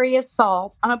second-degree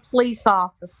assault on a police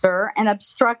officer and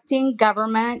obstructing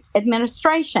government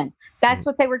administration. That's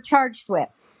what they were charged with.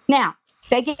 Now,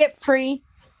 they get free.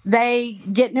 They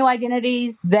get new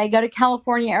identities. They go to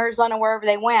California, Arizona, wherever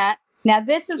they went. Now,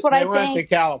 this is what I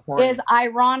think is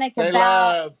ironic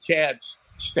about Chad's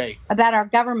state. About our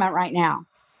government right now.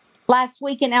 Last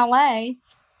week in L.A.,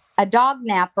 a dog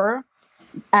napper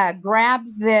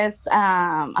grabs this,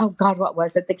 what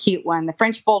was it? The cute one, the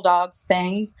French Bulldogs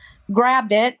things,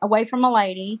 grabbed it away from a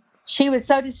lady. She was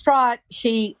so distraught,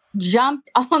 she jumped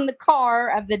on the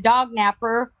car of the dog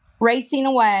napper, racing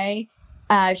away.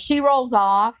 She rolls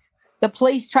off. The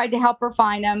police tried to help her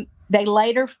find him. They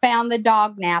later found the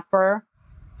dog napper,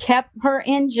 kept her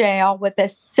in jail with a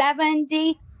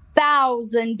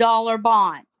 $70,000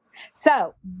 bond.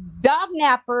 So, dog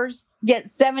nappers get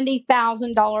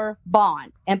 $70,000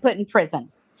 bond and put in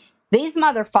prison. These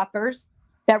motherfuckers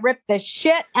that rip the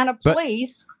shit out of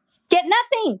police get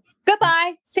nothing.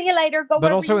 Goodbye. See you later. Go.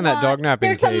 But also in that dog napping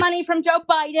Here's case, some money from Joe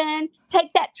Biden.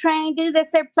 Take that train. Do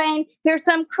this airplane. Here's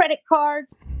some credit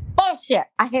cards. Bullshit.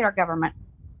 I hate our government.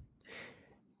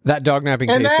 That dog napping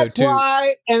case, though, too.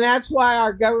 And that's why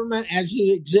our government, as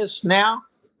it exists now,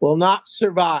 will not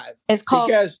survive. It's called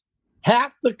because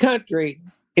half the country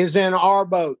is in our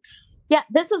boat. Yeah,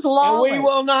 this is lawless. And we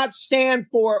will not stand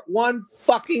for it one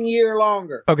fucking year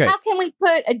longer. Okay. How can we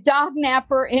put a dog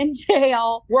napper in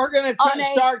jail? We're going to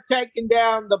start taking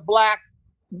down the black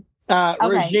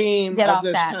regime of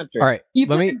this country. All right.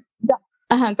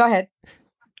 Go ahead.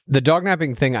 The dog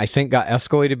napping thing, I think, got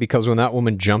escalated because when that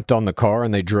woman jumped on the car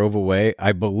and they drove away,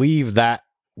 I believe that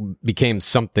became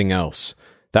something else.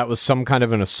 That was some kind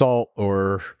of an assault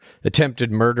or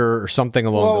attempted murder or something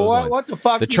along those lines. What the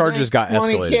fuck? The charges got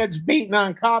 20 escalated. Kids beating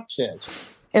on cops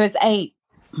is. It was 8.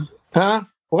 Huh?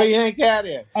 What do you think that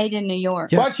is? 8 in New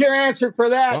York. Yeah. What's your answer for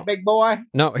that, big boy?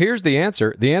 No, here's the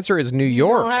answer. The answer is New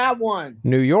York. You don't have one.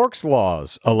 New York's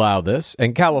laws allow this,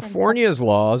 and California's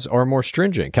laws are more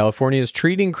stringent. California is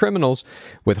treating criminals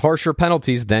with harsher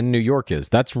penalties than New York is.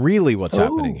 That's really what's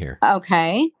happening here.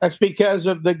 Okay. That's because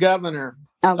of the governor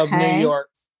of New York.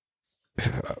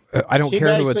 I don't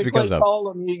care who it's because of.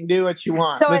 Told them you can do what you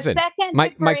want. So listen,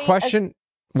 my question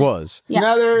was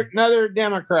another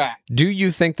Democrat. Do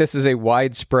you think this is a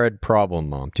widespread problem,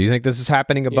 Mom? Do you think this is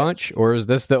happening a bunch, or is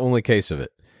this the only case of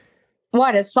it?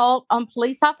 What, assault on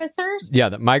police officers? Yeah,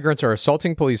 that migrants are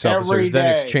assaulting police officers,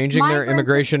 then exchanging their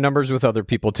immigration numbers with other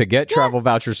people to get travel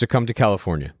vouchers to come to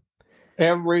California.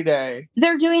 Every day.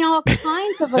 They're doing all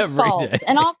kinds of assaults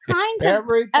and all kinds of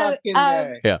every fucking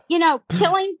day. Yeah. You know,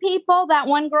 killing people. That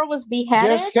one girl was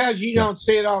beheaded. Just because you don't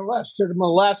see it on Lester the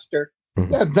Molester,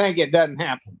 doesn't think it doesn't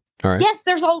happen. All right. Yes,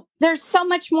 there's so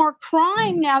much more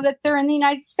crime now that they're in the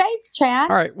United States,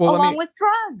 Chad. All right. Well, along with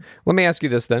drugs. Let me ask you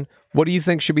this then: what do you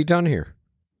think should be done here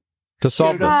to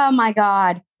solve this? Oh my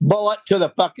God! Bullet to the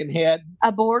fucking head.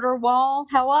 A border wall.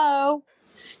 Hello.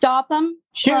 Stop them.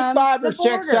 Shoot 5 or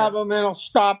 6 of them, and it'll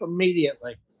stop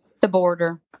immediately. The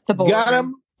border. Got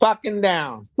them fucking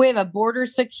down. We have a border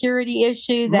security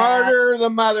issue. Murder the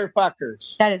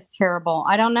motherfuckers. That is terrible.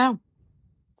 I don't know.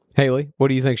 Haley, what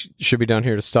do you think should be done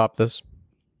here to stop this?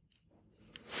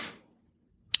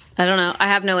 I don't know. I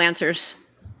have no answers.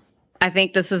 I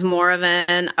think this is more of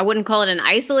I wouldn't call it an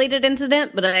isolated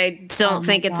incident, but I don't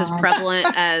think it's as prevalent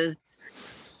as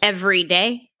every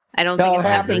day. I don't think it's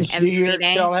happening every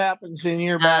day. It happens in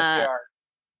your backyard.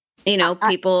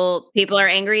 People are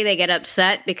angry. They get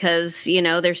upset because,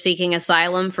 they're seeking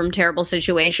asylum from terrible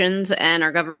situations, and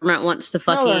our government wants to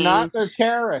fucking No, they're not. They're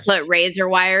terrorists. Put razor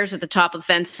wires at the top of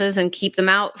fences and keep them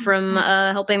out from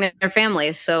helping their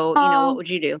families. So, what would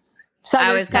you do? So I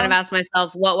always kind of ask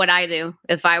myself, what would I do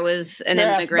if I was an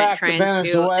immigrant trying to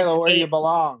Venezuela, where you escape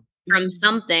belong from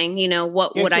something?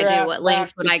 What would I do? What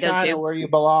lengths would I go China, to? where you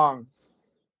belong.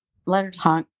 Let her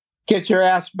talk. Get your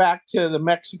ass back to the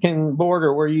Mexican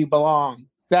border where you belong.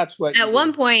 That's what. At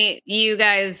one point, you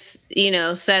guys,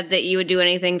 said that you would do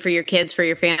anything for your kids, for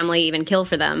your family, even kill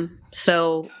for them.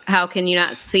 So how can you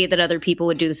not see that other people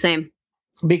would do the same?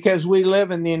 Because we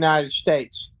live in the United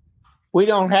States. We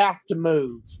don't have to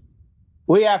move.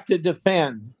 We have to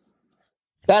defend.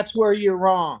 That's where you're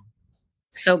wrong.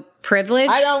 So privilege?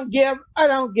 I don't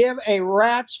give a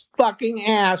rat's fucking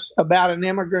ass about an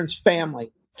immigrant's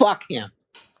family. Fuck him.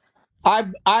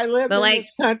 I live in this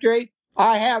country.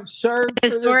 I have served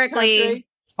historically. For this country.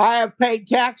 I have paid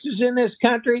taxes in this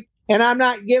country, and I'm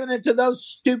not giving it to those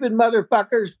stupid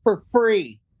motherfuckers for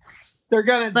free. They're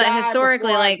gonna. But die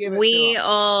historically, we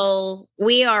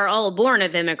are all born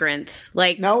of immigrants.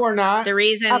 No, we're not. The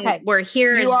reason we're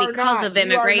here is because of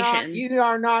immigration. You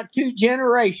are not 2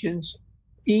 generations.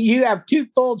 You have 2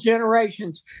 full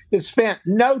generations that spent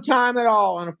no time at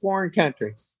all in a foreign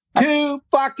country. 2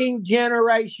 fucking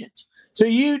generations. So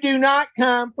you do not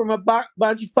come from a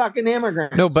bunch of fucking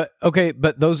immigrants. No, but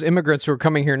those immigrants who are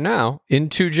coming here now, in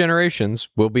 2 generations,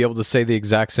 will be able to say the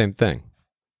exact same thing.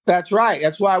 That's right.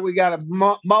 That's why we got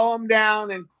to mow them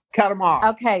down and cut them off.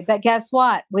 Okay, but guess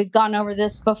what? We've gone over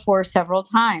this before several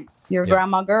times. Your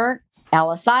grandma Gert,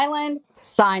 Ellis Island,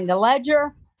 signed the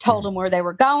ledger, told them where they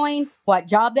were going, what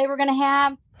job they were going to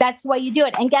have. That's the way you do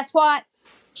it. And guess what?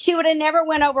 She would have never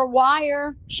went over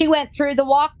wire. She went through the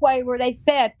walkway where they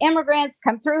said, immigrants,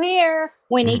 come through here.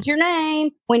 We need your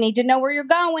name. We need to know where you're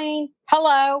going.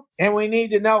 Hello. And we need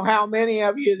to know how many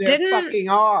of you there fucking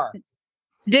are.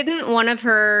 Didn't one of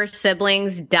her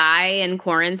siblings die in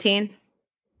quarantine?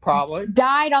 Probably.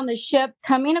 Died on the ship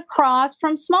coming across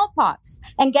from smallpox.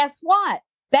 And guess what?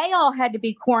 They all had to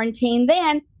be quarantined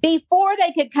then before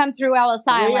they could come through Ellis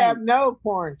Island. We have no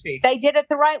quarantine. They did it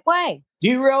the right way. Do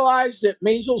you realize that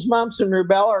measles, mumps, and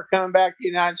rubella are coming back to the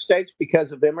United States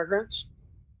because of immigrants?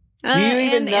 Do you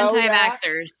even know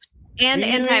anti-vaxxers. And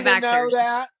anti-vaxxers. Know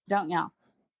that? Don't know.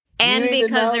 And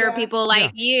because there are people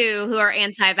like you who are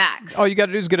anti-vax. All you got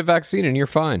to do is get a vaccine and you're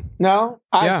fine. No,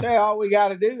 I say all we got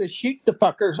to do is shoot the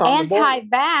fuckers on the border.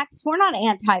 Anti-vax? We're not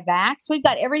anti-vax. We've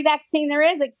got every vaccine there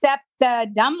is except the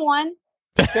dumb one.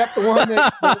 Except the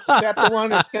one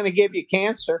that's going to give you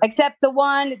cancer. Except the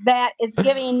one that is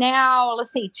giving now,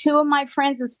 let's see, 2 of my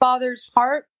friends' father's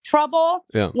heart trouble.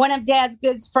 Yeah. One of Dad's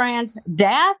good friends'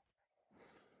 death.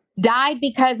 Died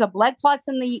because of blood clots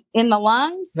in the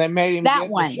lungs. They made him that get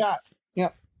one. The shot.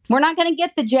 Yep. We're not going to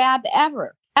get the jab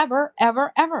ever.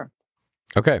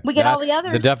 Okay. We get all the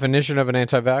others. The definition of an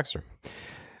anti-vaxxer.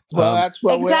 Well, that's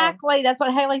what exactly. That's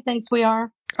what Haley thinks we are.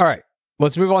 All right.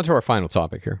 Let's move on to our final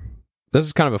topic here. This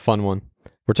is kind of a fun one.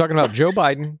 We're talking about Joe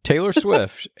Biden, Taylor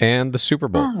Swift, and the Super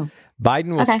Bowl. Oh.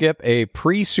 Biden will skip a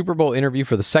pre-Super Bowl interview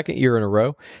for the 2nd year in a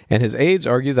row, and his aides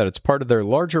argue that it's part of their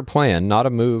larger plan, not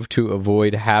a move to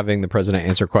avoid having the president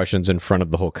answer questions in front of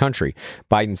the whole country.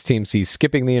 Biden's team sees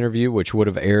skipping the interview, which would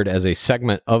have aired as a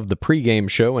segment of the pregame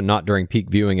show and not during peak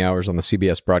viewing hours on the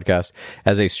CBS broadcast,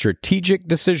 as a strategic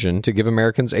decision to give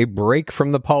Americans a break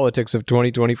from the politics of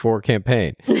 2024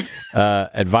 campaign.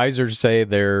 Advisors say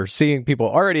they're seeing people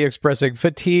already expressing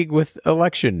fatigue with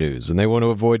election news, and they want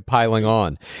to avoid piling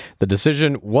on. The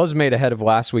decision was made ahead of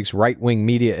last week's right-wing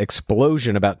media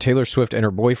explosion about Taylor Swift and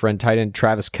her boyfriend, tight end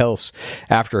Travis Kelce,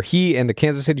 after he and the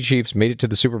Kansas City Chiefs made it to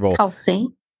the Super Bowl. Kelsey.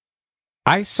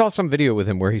 I saw some video with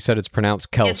him where he said it's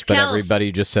pronounced Kelce, but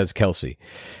everybody just says Kelsey.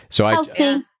 So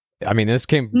Kelsey. I mean, this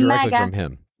came directly from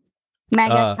him.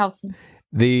 Mega Kelsey.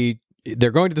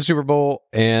 They're going to the Super Bowl,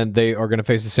 and they are going to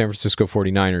face the San Francisco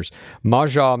 49ers.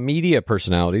 Mahjong media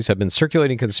personalities have been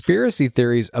circulating conspiracy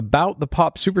theories about the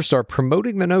pop superstar,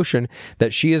 promoting the notion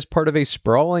that she is part of a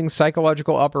sprawling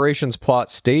psychological operations plot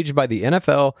staged by the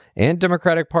NFL and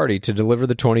Democratic Party to deliver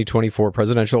the 2024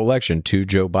 presidential election to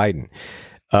Joe Biden.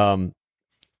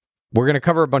 We're going to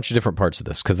cover a bunch of different parts of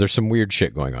this because there's some weird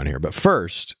shit going on here. But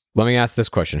first, let me ask this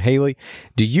question. Haley,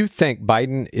 do you think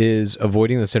Biden is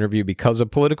avoiding this interview because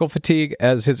of political fatigue,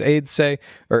 as his aides say,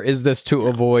 or is this to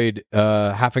avoid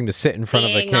having to sit in front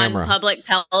of a camera? On public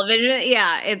television?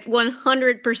 Yeah, it's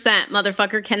 100%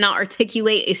 motherfucker cannot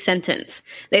articulate a sentence.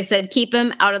 They said keep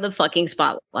him out of the fucking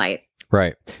spotlight.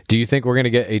 Right. Do you think we're going to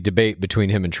get a debate between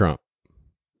him and Trump?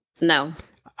 No.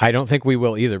 I don't think we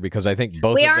will either, because I think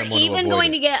both We of them aren't want to even avoid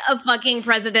going it. to get a fucking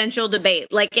presidential debate.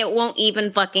 Like, it won't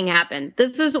even fucking happen.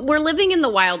 We're living in the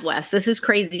Wild West. This is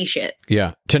crazy shit.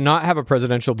 Yeah. To not have a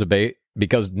presidential debate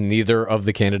because neither of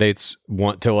the candidates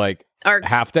want to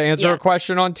have to answer a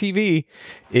question on TV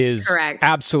is correct.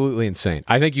 Absolutely insane.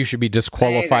 I think you should be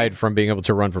disqualified from being able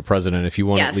to run for president if you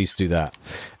want to at least do that.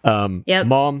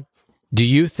 Mom, do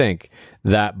you think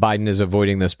that Biden is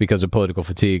avoiding this because of political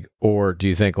fatigue, or do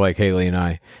you think, like Haley and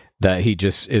I, that he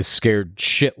just is scared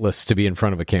shitless to be in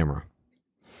front of a camera?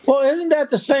 Well, isn't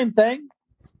that the same thing?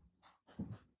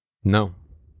 No.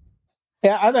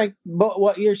 Yeah, I think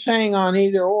what you're saying on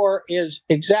either or is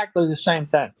exactly the same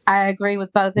thing. I agree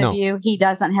with both of you. He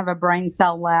doesn't have a brain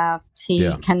cell left.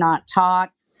 He cannot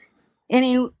talk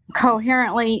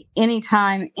coherently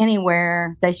anytime,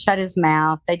 anywhere. They shut his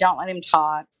mouth. They don't let him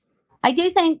talk. I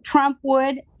do think Trump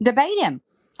would debate him.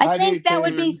 I think that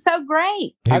would be so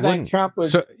great. I think Trump would.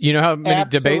 So you know how many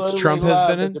debates Trump has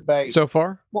been in so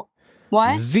far?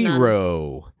 What?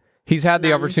 0. He's had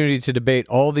the opportunity to debate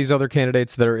all these other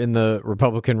candidates that are in the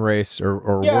Republican race or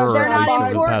were at least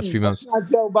over the past few months. Not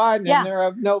Joe Biden, and they're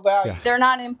of no value. They're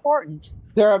not important.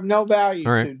 They're of no value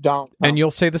to Donald Trump. And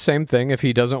you'll say the same thing if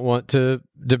he doesn't want to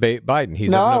debate Biden.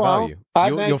 He's of no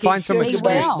value. You'll find some excuse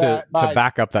to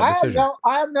back up that decision.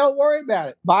 I have no worry about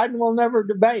it. Biden will never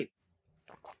debate.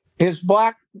 His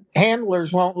black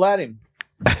handlers won't let him.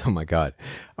 Oh, my God.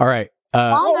 All right.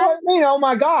 Oh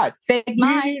my God. You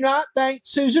do not think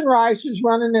Susan Rice is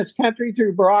running this country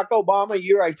through Barack Obama?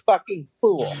 You're a fucking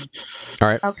fool. All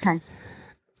right. Okay.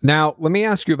 Now, let me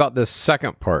ask you about this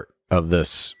second part of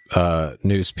this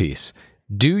news piece.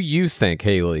 Do you think,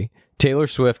 Haley, Taylor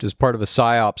Swift is part of a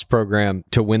Psi Ops program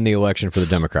to win the election for the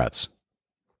Democrats?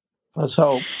 Let's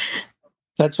hope.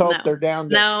 They're down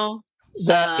to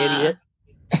that idiot.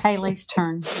 Haley's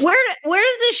turn. Where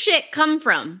does this shit come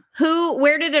from?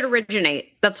 Where did it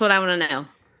originate? That's what I want to know.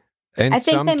 And I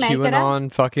think some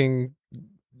QAnon fucking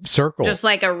circle. Just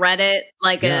like a Reddit,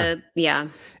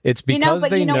 It's because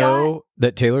they know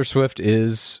that Taylor Swift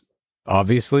is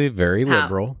obviously very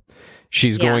liberal.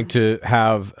 She's going to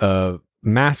have a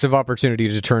massive opportunity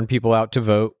to turn people out to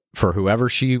vote for whoever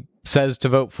she says to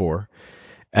vote for.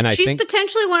 And I think she's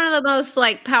potentially one of the most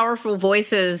powerful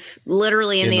voices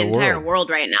literally in the entire world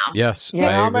right now. Yes.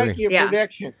 I'll make you a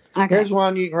prediction. Okay. Here's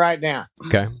one you can write down.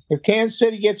 Okay. If Kansas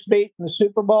City gets beat in the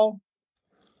Super Bowl,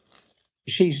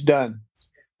 she's done.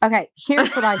 Okay,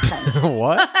 here's what I say.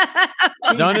 What?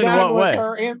 Done in what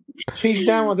way? She's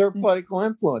done with her political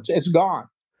influence. It's gone.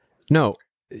 No.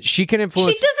 She can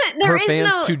influence her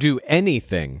fans to do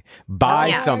anything,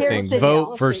 buy something,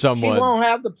 vote for someone. She won't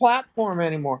have the platform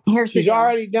anymore. She's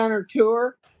already done her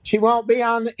tour. She won't be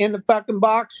in the fucking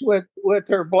box with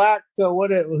her black.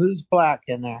 Who's black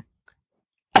in there?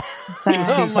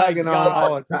 She's hanging on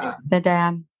all the time. The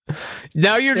dad.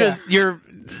 Now you're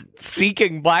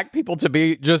seeking black people to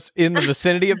be just in the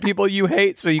vicinity of people you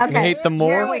hate, so you can hate them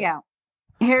more. Here we go.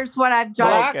 Here's what I've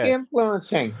jotted. Black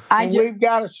influencing. We've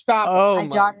got to stop it. I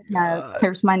jotted notes.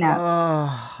 Here's my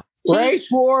notes. Race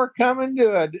war coming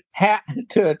to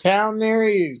a town near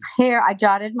you. Here, I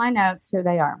jotted my notes. Here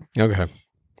they are. Okay.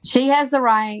 She has the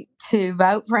right to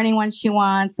vote for anyone she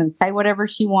wants and say whatever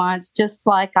she wants, just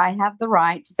like I have the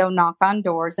right to go knock on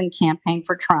doors and campaign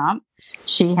for Trump.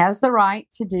 She has the right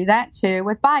to do that too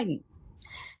with Biden.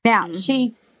 Now,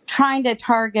 she's trying to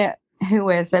target,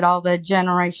 who is it? All the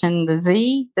generation, the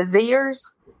Zers,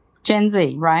 Gen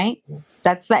Z, right?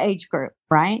 That's the age group,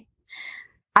 right?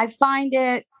 I find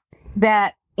it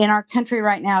that in our country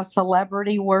right now,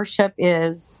 celebrity worship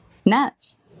is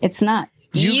nuts. It's nuts.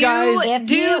 You guys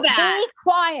do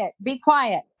that. Be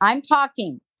quiet. I'm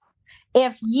talking.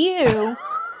 If you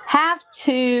have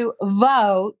to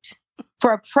vote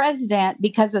for a president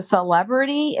because a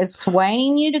celebrity is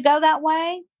swaying you to go that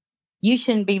way, you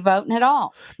shouldn't be voting at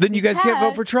all. Then you guys can't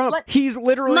vote for Trump. He's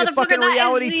literally a fucking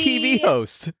reality TV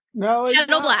host. No, he's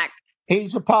not. Black.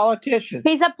 He's a politician.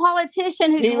 He's a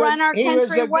politician who's run our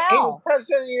country well. He was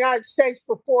president of the United States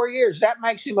for 4 years. That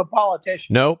makes him a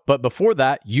politician. No, but before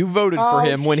that, you voted for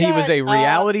him when he was a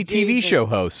reality TV show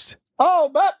host. Oh,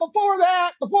 but before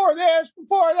that,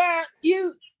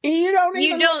 you don't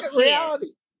even look at reality.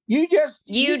 You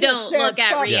don't look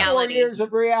at reality. 4 years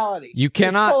of reality. You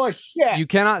cannot. Full of shit. You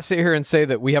cannot sit here and say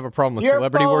that we have a problem with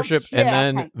celebrity worship and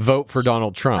then vote for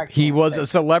Donald Trump. He was a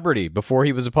celebrity before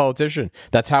he was a politician.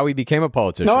 That's how he became a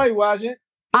politician. No, he wasn't.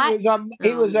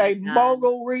 He was a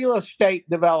mogul real estate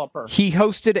developer. He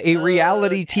hosted a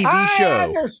reality TV show. I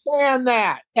understand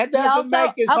that. That doesn't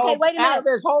make his out of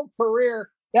his whole career.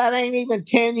 That ain't even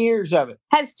 10 years of it.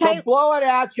 So blow it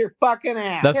out your fucking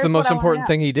ass. That's the most important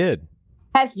thing he did.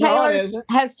 Has No, it isn't.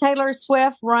 Taylor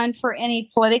Swift run for any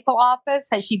political office?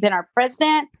 Has she been our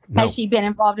president? No. Has she been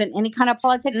involved in any kind of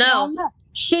politics? No.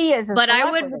 She is a But I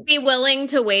celebrity. would be willing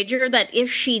to wager that if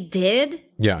she did,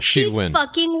 Yeah, she'd win.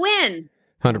 fucking win.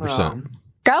 100%.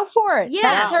 Go for it. Yes.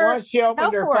 That's her. Once she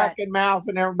opened Go her for it. fucking mouth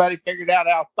and everybody figured out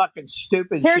how fucking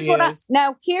stupid Here's she what is.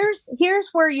 here's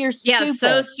where you're stupid. Yeah,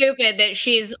 so stupid that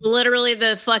she's literally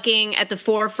the fucking at the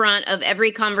forefront of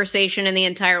every conversation in the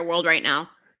entire world right now.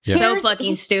 Yeah. So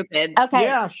fucking stupid. Okay.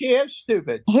 Yeah, she is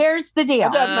stupid. Here's the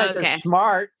deal. That doesn't make her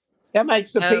smart. That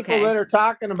makes the people that are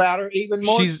talking about her even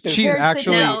more stupid. She's Here's the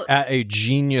actually deal. at a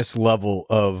genius level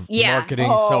of Yeah. marketing,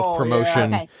 Oh,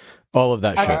 self-promotion, Okay. all of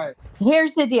that shit. Okay.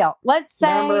 Here's the deal. Let's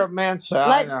say Member of Mensa.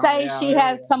 let's say she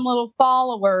has some little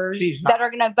followers She's that not. are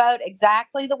going to vote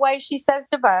exactly the way she says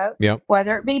to vote, Yep.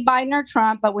 whether it be Biden or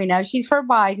Trump, but we know she's for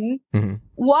Biden. Mhm.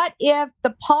 What if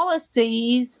the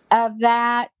policies of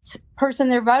that person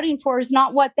they're voting for is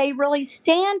not what they really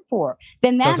stand for?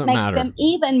 Then that Doesn't makes matter. them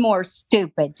even more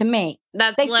stupid to me.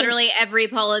 That's They should- literally every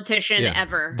politician Yeah,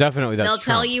 ever. Definitely, that's They'll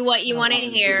tell Trump. you what you want to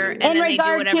hear, and In then they do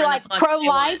regard whatever to the like fuck they pro-life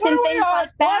want. and things like What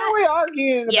are that. we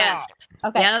arguing about? Yes.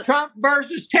 Okay. Yep. Trump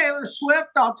versus Taylor Swift.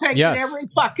 I'll take Yes. it every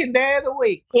fucking day of the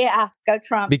week. Yeah, go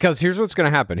Trump. Because here's what's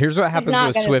going to happen. Here's what She's happens not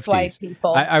with gonna sway Swifties.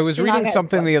 people. I was She's not reading gonna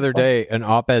something sway the other people. day, an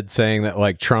op-ed saying that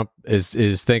like Trump is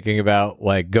thinking about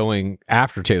like going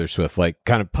after Taylor Swift, like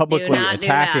kind of publicly not do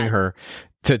attacking that. her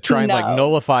to try and like No.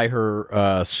 nullify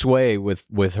her sway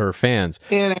with her fans.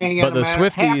 It ain't But gonna the matter.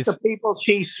 Half Swifties- the people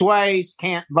she sways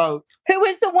can't vote. Who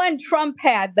was the one Trump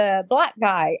had? The black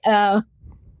guy.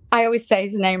 I always say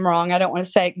his name wrong. I don't want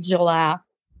to say it because you'll laugh.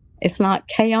 It's not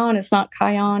Kayon. It's not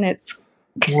Kion. It's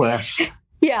West.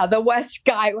 yeah, the West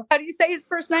guy. How do you say his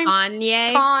first name?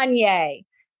 Kanye. Kanye.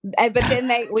 But then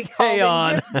we called Hey him.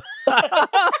 on.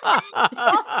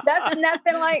 That's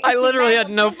nothing like. I literally had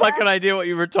no fucking idea what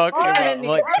you were talking Oh, about. and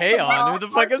Like, first of Kaon? all- Who the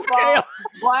fuck is first of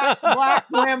all, Kaon? Black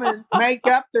women make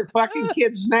up their fucking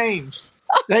kids' names.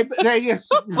 They just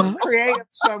create them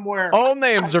somewhere. All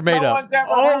names are made No up. one's ever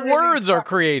All heard of words these are fuck-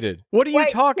 created. What are you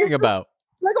Wait, talking about?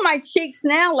 Look at my cheeks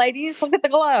now, ladies. Look at the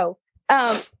glow.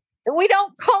 We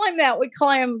don't call him that. We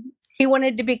call him. He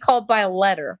wanted to be called by a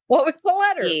letter. What was the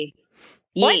letter? Ye.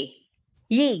 What? Ye.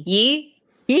 Ye. Ye.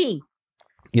 Ye.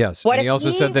 Yes. What And he if also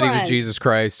Ye said that he was runs? Jesus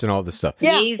Christ and all this stuff.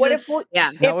 Yeah. What if Jesus.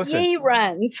 Yeah. Now if listen. Ye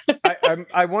runs?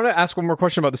 I want to ask one more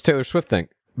question about this Taylor Swift thing,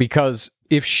 because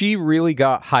if she really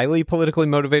got highly politically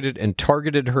motivated and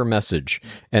targeted her message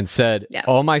and said, Yeah.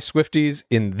 all my Swifties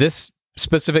in this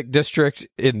specific district,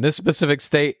 in this specific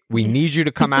state, we need you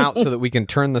to come out so that we can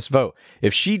turn this vote.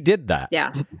 If she did that,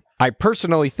 Yeah. I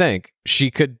personally think she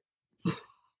could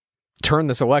turn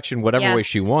this election whatever way Yes.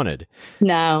 she wanted.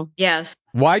 No. Yes.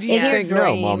 Why do you In your think no,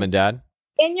 dreams. Mom and Dad?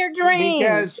 In your dreams.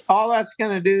 Because all that's going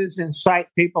to do is incite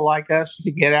people like us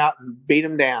to get out and beat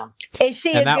them down. Is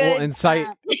she And a that will good, incite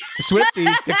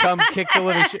Swifties to come kick the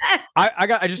living shit.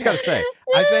 I just got to say,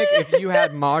 I think if you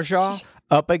had Maja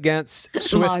up against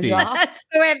Swifties, Maja.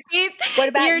 Swifties. What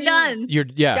about You're Ye? done.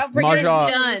 Don't forget You're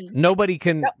Maja. done. Nobody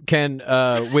can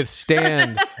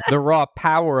withstand the raw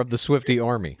power of the Swiftie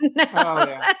army. No. Oh,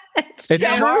 yeah. It's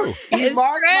Yeah. true. You It's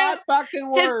mark my true.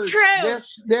 fucking words. true.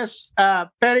 This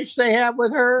fetish they have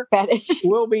with her fetish?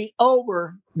 will be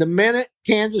over the minute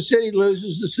Kansas City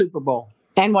loses the Super Bowl.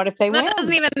 And what if they win? That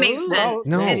doesn't even make Ooh, sense.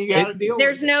 No, then you got to deal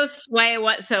There's with it. no sway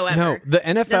whatsoever. No, the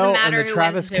NFL Doesn't and matter the who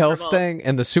Travis wins the Super Kelce Bowl. thing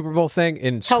and the Super Bowl thing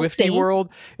in Kelce. Swiftie world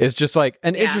is just like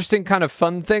an Yeah. interesting kind of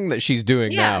fun thing that she's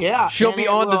doing Yeah. now. Yeah, She'll and be it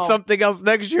on to will- something else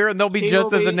next year and they'll be She just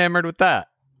will as be- enamored with that.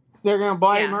 They're going to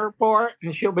blame Yeah. her for it,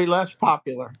 and she'll be less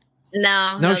popular.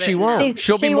 No, she they're won't. not.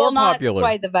 She'll be she more will not popular.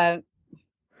 sway the vote.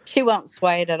 She won't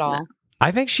sway it at all.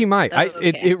 I think she might. Oh, okay.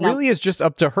 It No. really is just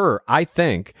up to her, I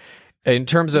think, in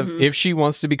terms of Mhm. if she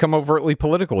wants to become overtly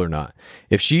political or not.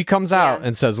 If she comes out Yeah.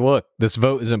 and says, look, this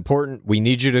vote is important, we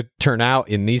need you to turn out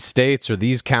in these states or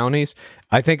these counties,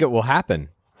 I think it will happen.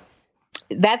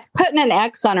 That's putting an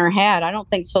X on her head. I don't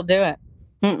think she'll do it.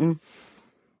 Mm-mm.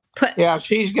 Yeah,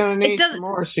 she's going to need doesn't- some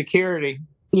more security.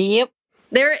 Yep.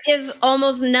 There is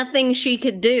almost nothing she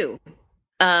could do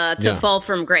to Yeah. fall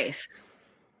from grace.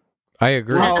 I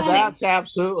agree. No, Nothing. that's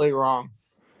absolutely wrong.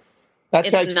 That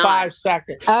It's takes not. 5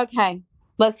 seconds. Okay.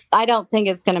 I don't think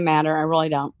it's going to matter. I really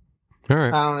don't. All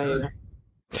right. I don't either.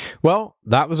 Well,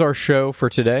 that was our show for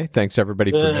today. Thanks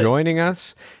everybody for joining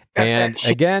us. And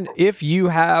again, if you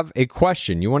have a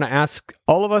question you want to ask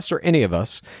all of us or any of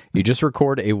us, you just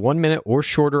record a 1-minute or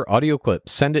shorter audio clip.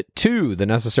 Send it to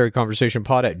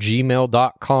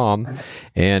thenecessaryconversationpod@gmail.com,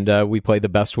 and we play the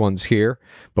best ones here.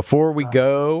 Before we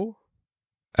go,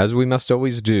 as we must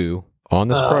always do on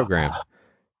this program,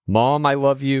 Mom, I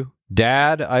love you.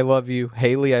 Dad, I love you.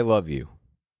 Haley, I love you.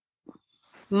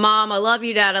 Mom, I love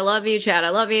you. Dad, I love you. Chad, I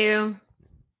love you.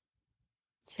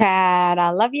 Chad, I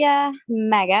love ya.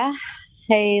 Mega.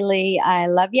 Haley, I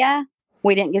love ya.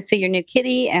 We didn't get to see your new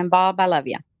kitty. And Bob, I love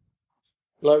ya.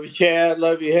 Love you, Chad.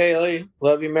 Love you, Haley.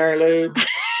 Love you, Mary Lou.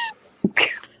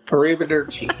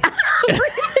 Arrivederci.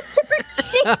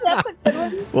 That's a good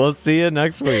one. We'll see you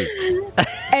next week.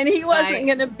 And he wasn't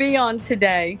going to be on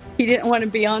today. He didn't want to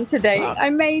be on today. Wow. I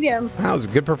made him. That was a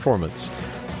good performance.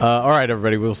 All right,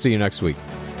 everybody. We'll see you next week.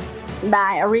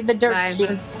 Bye.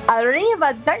 Arrivederci. Bye.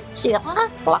 Arrivederci.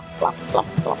 Blah, blah, blah,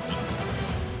 blah.